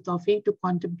give us the tawfiq to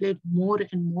contemplate more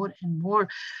and more and more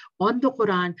on the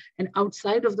Quran and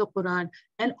outside of the Quran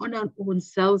and on our own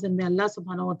selves. And may Allah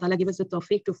subhanahu wa ta'ala give us the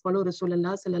tawfiq to follow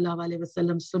Rasulullah sallallahu alayhi wa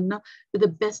sallam sunnah to the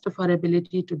best of our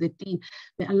ability to the T.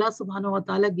 May Allah subhanahu wa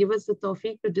ta'ala give us the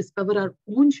tawfiq to discover our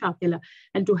own shakila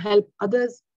and to help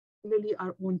others, particularly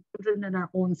our own children and our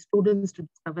own students, to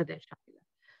discover their shakila.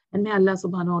 And may Allah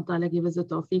subhanahu wa ta'ala give us the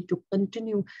tawfiq to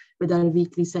continue with our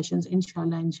weekly sessions,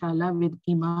 inshallah, with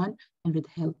iman and with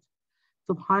health.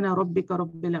 Subhana rabbika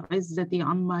rabbil izzati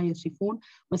amma yasifun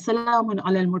wa salamun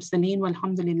ala al-mursaleen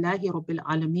walhamdulillahi rabbil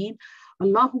alameen.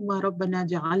 Allahumma rabbana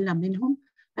ja'alna minhum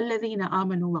alladhina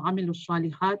amanu wa amilu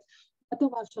salihat wa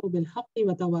tawashaw bil haqqi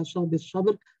wa tawashaw bil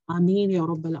sabr. Ameen ya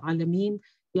rabbil alameen.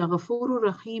 Ya Ghafurur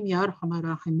Rahim, Ya Arhamar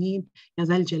Rahimin, Ya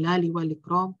Zal Jalali wal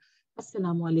Ikram.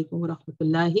 Assalamu alaikum wa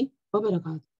rahmatullahi wa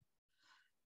barakatuh.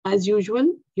 As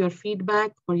usual, your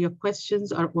feedback or your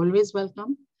questions are always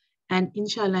welcome. And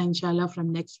inshallah,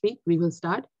 from next week, we will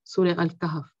start Surah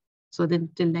Al-Kahf. So then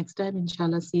till next time,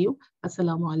 inshallah, see you.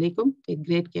 Assalamu alaikum. Take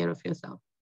great care of yourself.